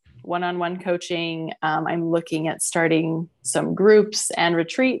still one-on-one coaching. I'm looking at starting some groups and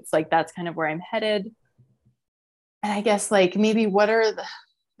retreats. Like that's kind of where I'm headed. And I guess like maybe what are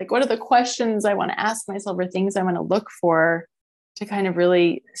the questions I want to ask myself, or things I want to look for to kind of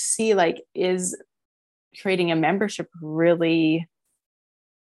really see, like, is creating a membership really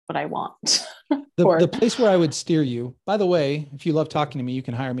what I want? The place where I would steer you, by the way, if you love talking to me, you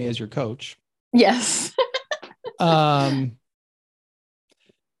can hire me as your coach. Yes. The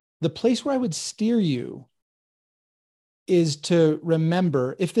place where I would steer you is to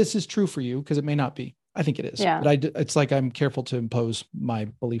remember, if this is true for you, because it may not be, I think it is, but it's like, I'm careful to impose my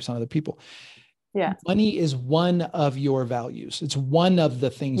beliefs on other people. Yeah. Money is one of your values. It's one of the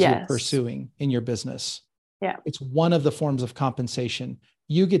things you're pursuing in your business. Yeah. It's one of the forms of compensation.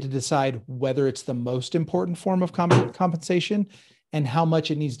 You get to decide whether it's the most important form of compensation and how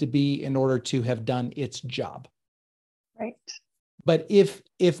much it needs to be in order to have done its job. Right. But if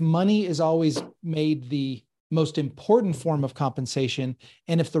money is always made the most important form of compensation,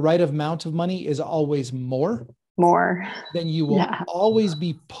 and if the right amount of money is always more, then you will always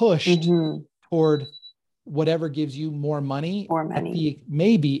be pushed toward whatever gives you more money.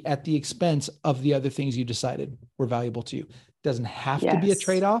 Maybe at the expense of the other things you decided were valuable to you. It doesn't have to be a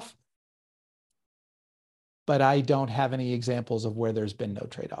trade-off, but I don't have any examples of where there's been no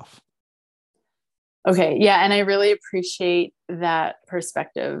trade-off. Okay. Yeah. And I really appreciate that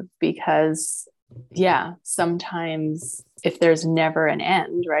perspective, because sometimes if there's never an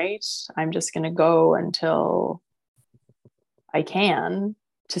end, right, I'm just going to go until I can,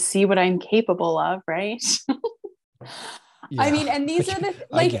 to see what I'm capable of. Right. I mean, and these are the,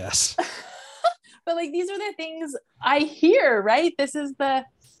 like, I guess, but like, these are the things I hear, right?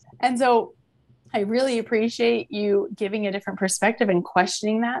 And so I really appreciate you giving a different perspective and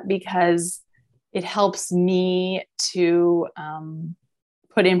questioning that, because it helps me to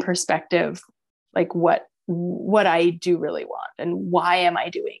put in perspective, like what I do really want and why am I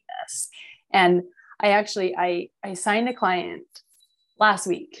doing this? And I signed a client last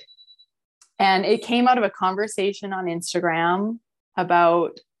week, and it came out of a conversation on Instagram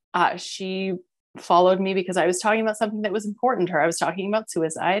about, she followed me because I was talking about something that was important to her. I was talking about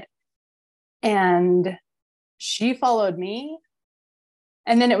suicide, and she followed me.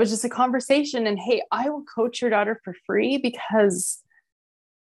 And then it was just a conversation, and, hey, I will coach your daughter for free because,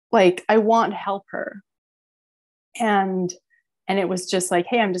 like, I want to help her. And it was just like,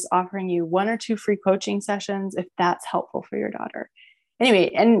 hey, I'm just offering you 1 or 2 free coaching sessions if that's helpful for your daughter.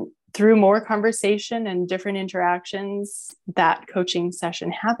 Anyway, and through more conversation and different interactions, that coaching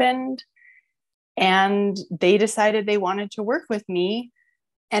session happened, and they decided they wanted to work with me.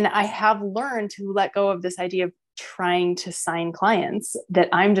 And I have learned to let go of this idea of trying to sign clients, that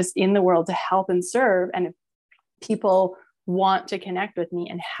I'm just in the world to help and serve. And if people want to connect with me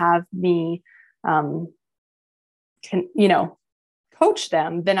and have me, coach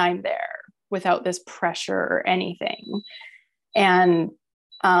them, then I'm there without this pressure or anything. And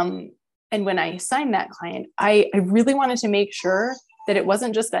when I signed that client, I really wanted to make sure that it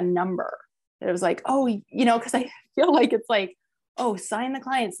wasn't just a number, that it was like, oh, because I feel like it's like, oh, sign the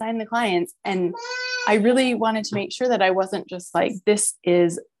clients. And I really wanted to make sure that I wasn't just like, this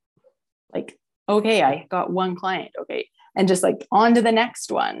is like, okay, I got 1 client. Okay. And just like on to the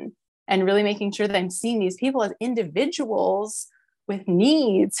next one, and really making sure that I'm seeing these people as individuals with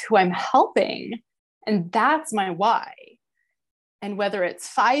needs who I'm helping. And that's my why. And whether it's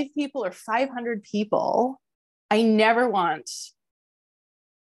 5 people or 500 people, I never want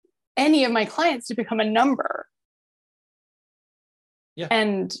any of my clients to become a number. Yeah.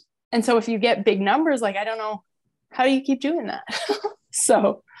 And so if you get big numbers, like, I don't know, how do you keep doing that?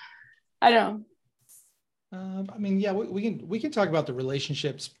 So I don't know. I mean, yeah, we can talk about the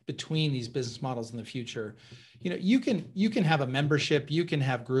relationships between these business models in the future. You can have a membership, you can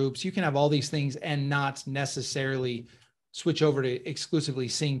have groups, you can have all these things, and not necessarily switch over to exclusively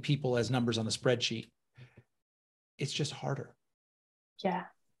seeing people as numbers on a spreadsheet. It's just harder. Yeah.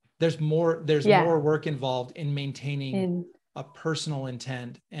 There's more work involved in maintaining a personal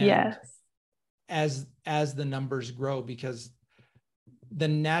intent, and as the numbers grow, because the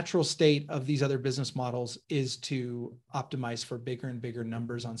natural state of these other business models is to optimize for bigger and bigger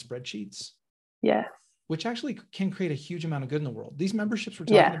numbers on spreadsheets. Yes. Which actually can create a huge amount of good in the world. These memberships we're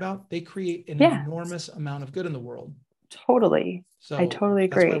talking about, they create an enormous amount of good in the world. Totally. So I totally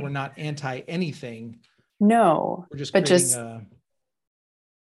agree. That's why we're not anti anything. No. We're just creating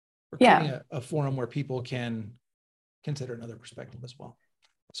a forum where people can consider another perspective as well.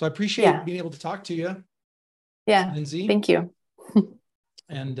 So I appreciate being able to talk to you. Yeah. Lindsay. Thank you.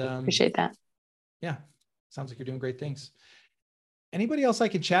 And appreciate that. Yeah. Sounds like you're doing great things. Anybody else I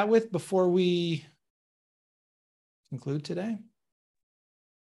could chat with before we conclude today?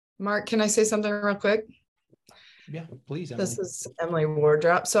 Mark, can I say something real quick? Yeah, please, Emily. This is Emily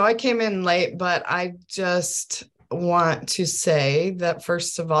Wardrop. So I came in late, but I just want to say that,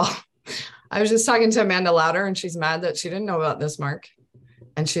 first of all, I was just talking to Amanda Louder, and she's mad that she didn't know about this, Mark.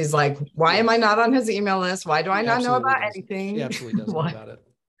 And she's like, why am I not on his email list? Why do I not know about anything? She absolutely doesn't know about it.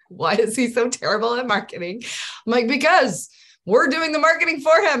 Why is he so terrible at marketing? I'm like, because we're doing the marketing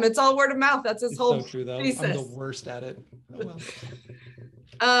for him. It's all word of mouth. That's his whole so true, though. thesis. I'm the worst at it. Oh,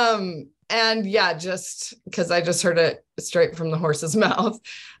 well. And yeah, just because I just heard it straight from the horse's mouth.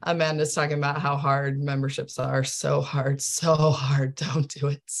 Amanda's talking about how hard memberships are. So hard. Don't do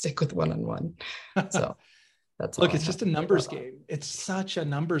it. Stick with one-on-one. So that's look, it's just a numbers game. It's such a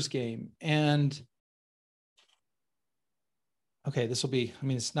numbers game. And okay, this will be, I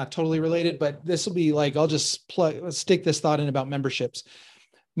mean, it's not totally related, but this will be like, I'll just stick this thought in about memberships.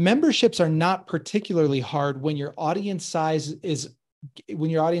 Memberships are not particularly hard when your audience gets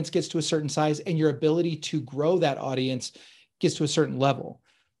to a certain size and your ability to grow that audience gets to a certain level.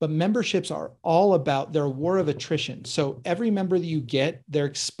 But memberships are all about, they're a war of attrition. So every member that you get, they're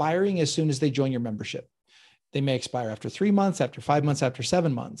expiring as soon as they join your membership. They may expire after 3 months, after 5 months, after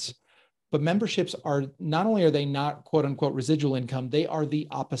 7 months. But memberships are, not only are they not quote unquote residual income, they are the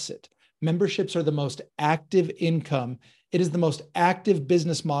opposite. Memberships are the most active income. It is the most active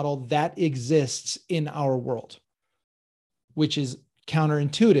business model that exists in our world, which is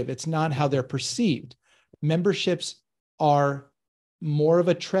counterintuitive. It's not how they're perceived. Memberships are more of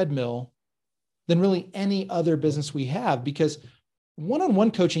a treadmill than really any other business we have, because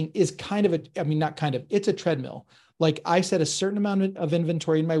one-on-one coaching is it's a treadmill. Like I set a certain amount of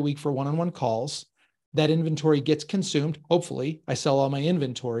inventory in my week for one-on-one calls. That inventory gets consumed. Hopefully I sell all my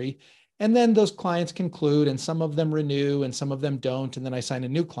inventory, and then those clients conclude, and some of them renew and some of them don't. And then I sign a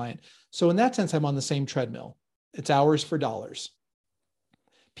new client. So in that sense, I'm on the same treadmill. It's hours for dollars.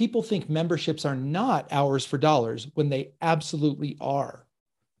 People think memberships are not hours for dollars when they absolutely are.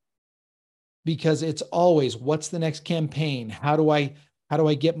 Because it's always, what's the next campaign? How do I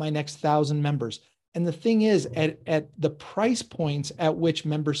get my next 1,000 members? And the thing is, at the price points at which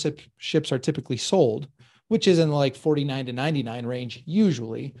memberships are typically sold, which is in the like $49 to $99 range,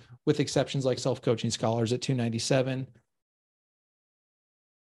 usually, with exceptions like Self-Coaching Scholars at $297.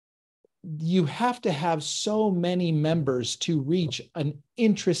 You have to have so many members to reach an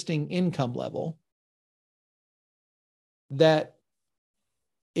interesting income level that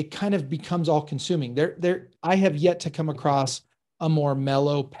it kind of becomes all consuming. I have yet to come across a more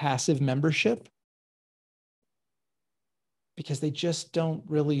mellow, passive membership, because they just don't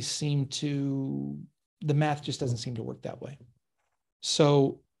really seem to, the math just doesn't seem to work that way.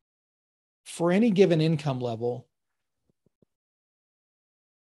 So for any given income level,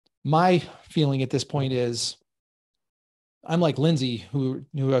 my feeling at this point is, I'm like Lindsay, who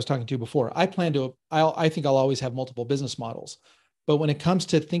I was talking to before. I think I'll always have multiple business models. But when it comes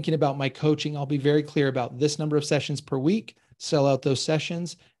to thinking about my coaching, I'll be very clear about this number of sessions per week, sell out those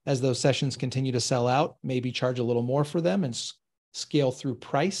sessions. As those sessions continue to sell out, maybe charge a little more for them and scale through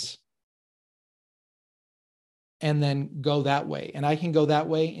price. And then go that way. And I can go that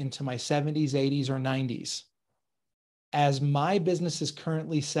way into my 70s, 80s, or 90s. As my business is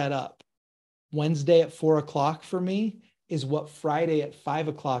currently set up, Wednesday at 4 o'clock for me is what Friday at 5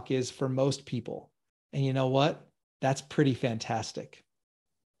 o'clock is for most people. And you know what? That's pretty fantastic.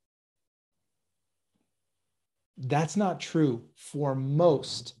 That's not true for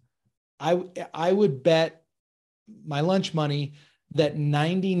most. I would bet my lunch money that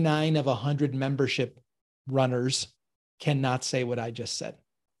 99 of 100 membership runners cannot say what I just said.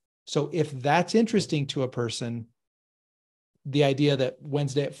 So if that's interesting to a person, the idea that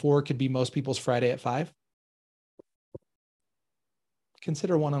Wednesday at 4 could be most people's Friday at 5,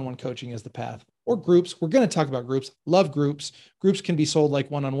 consider one-on-one coaching as the path, or groups. We're going to talk about groups. Love groups. Groups can be sold like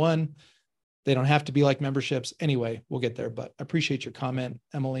one-on-one. They don't have to be like memberships. Anyway, we'll get there, but I appreciate your comment,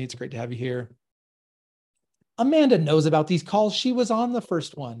 Emily. It's great to have you here. Amanda knows about these calls. She was on the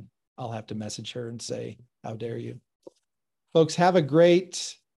first one. I'll have to message her and say, how dare you? Folks, have a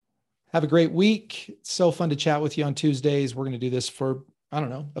great week. It's so fun to chat with you on Tuesdays. We're going to do this for, I don't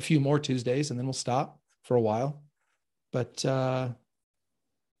know, a few more Tuesdays, and then we'll stop for a while. But,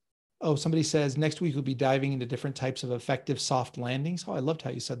 somebody says next week we'll be diving into different types of effective soft landings. Oh, I loved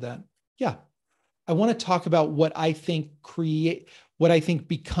how you said that. Yeah. I want to talk about what content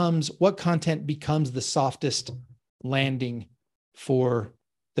becomes the softest landing for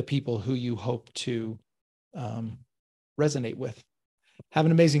the people who you hope to resonate with. Have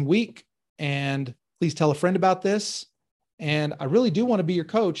an amazing week, and please tell a friend about this. And I really do want to be your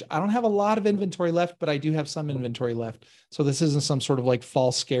coach. I don't have a lot of inventory left, but I do have some inventory left. So this isn't some sort of like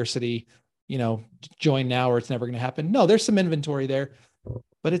false scarcity, join now or it's never going to happen. No, there's some inventory there,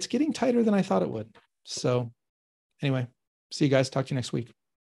 but it's getting tighter than I thought it would. So anyway, see you guys. Talk to you next week.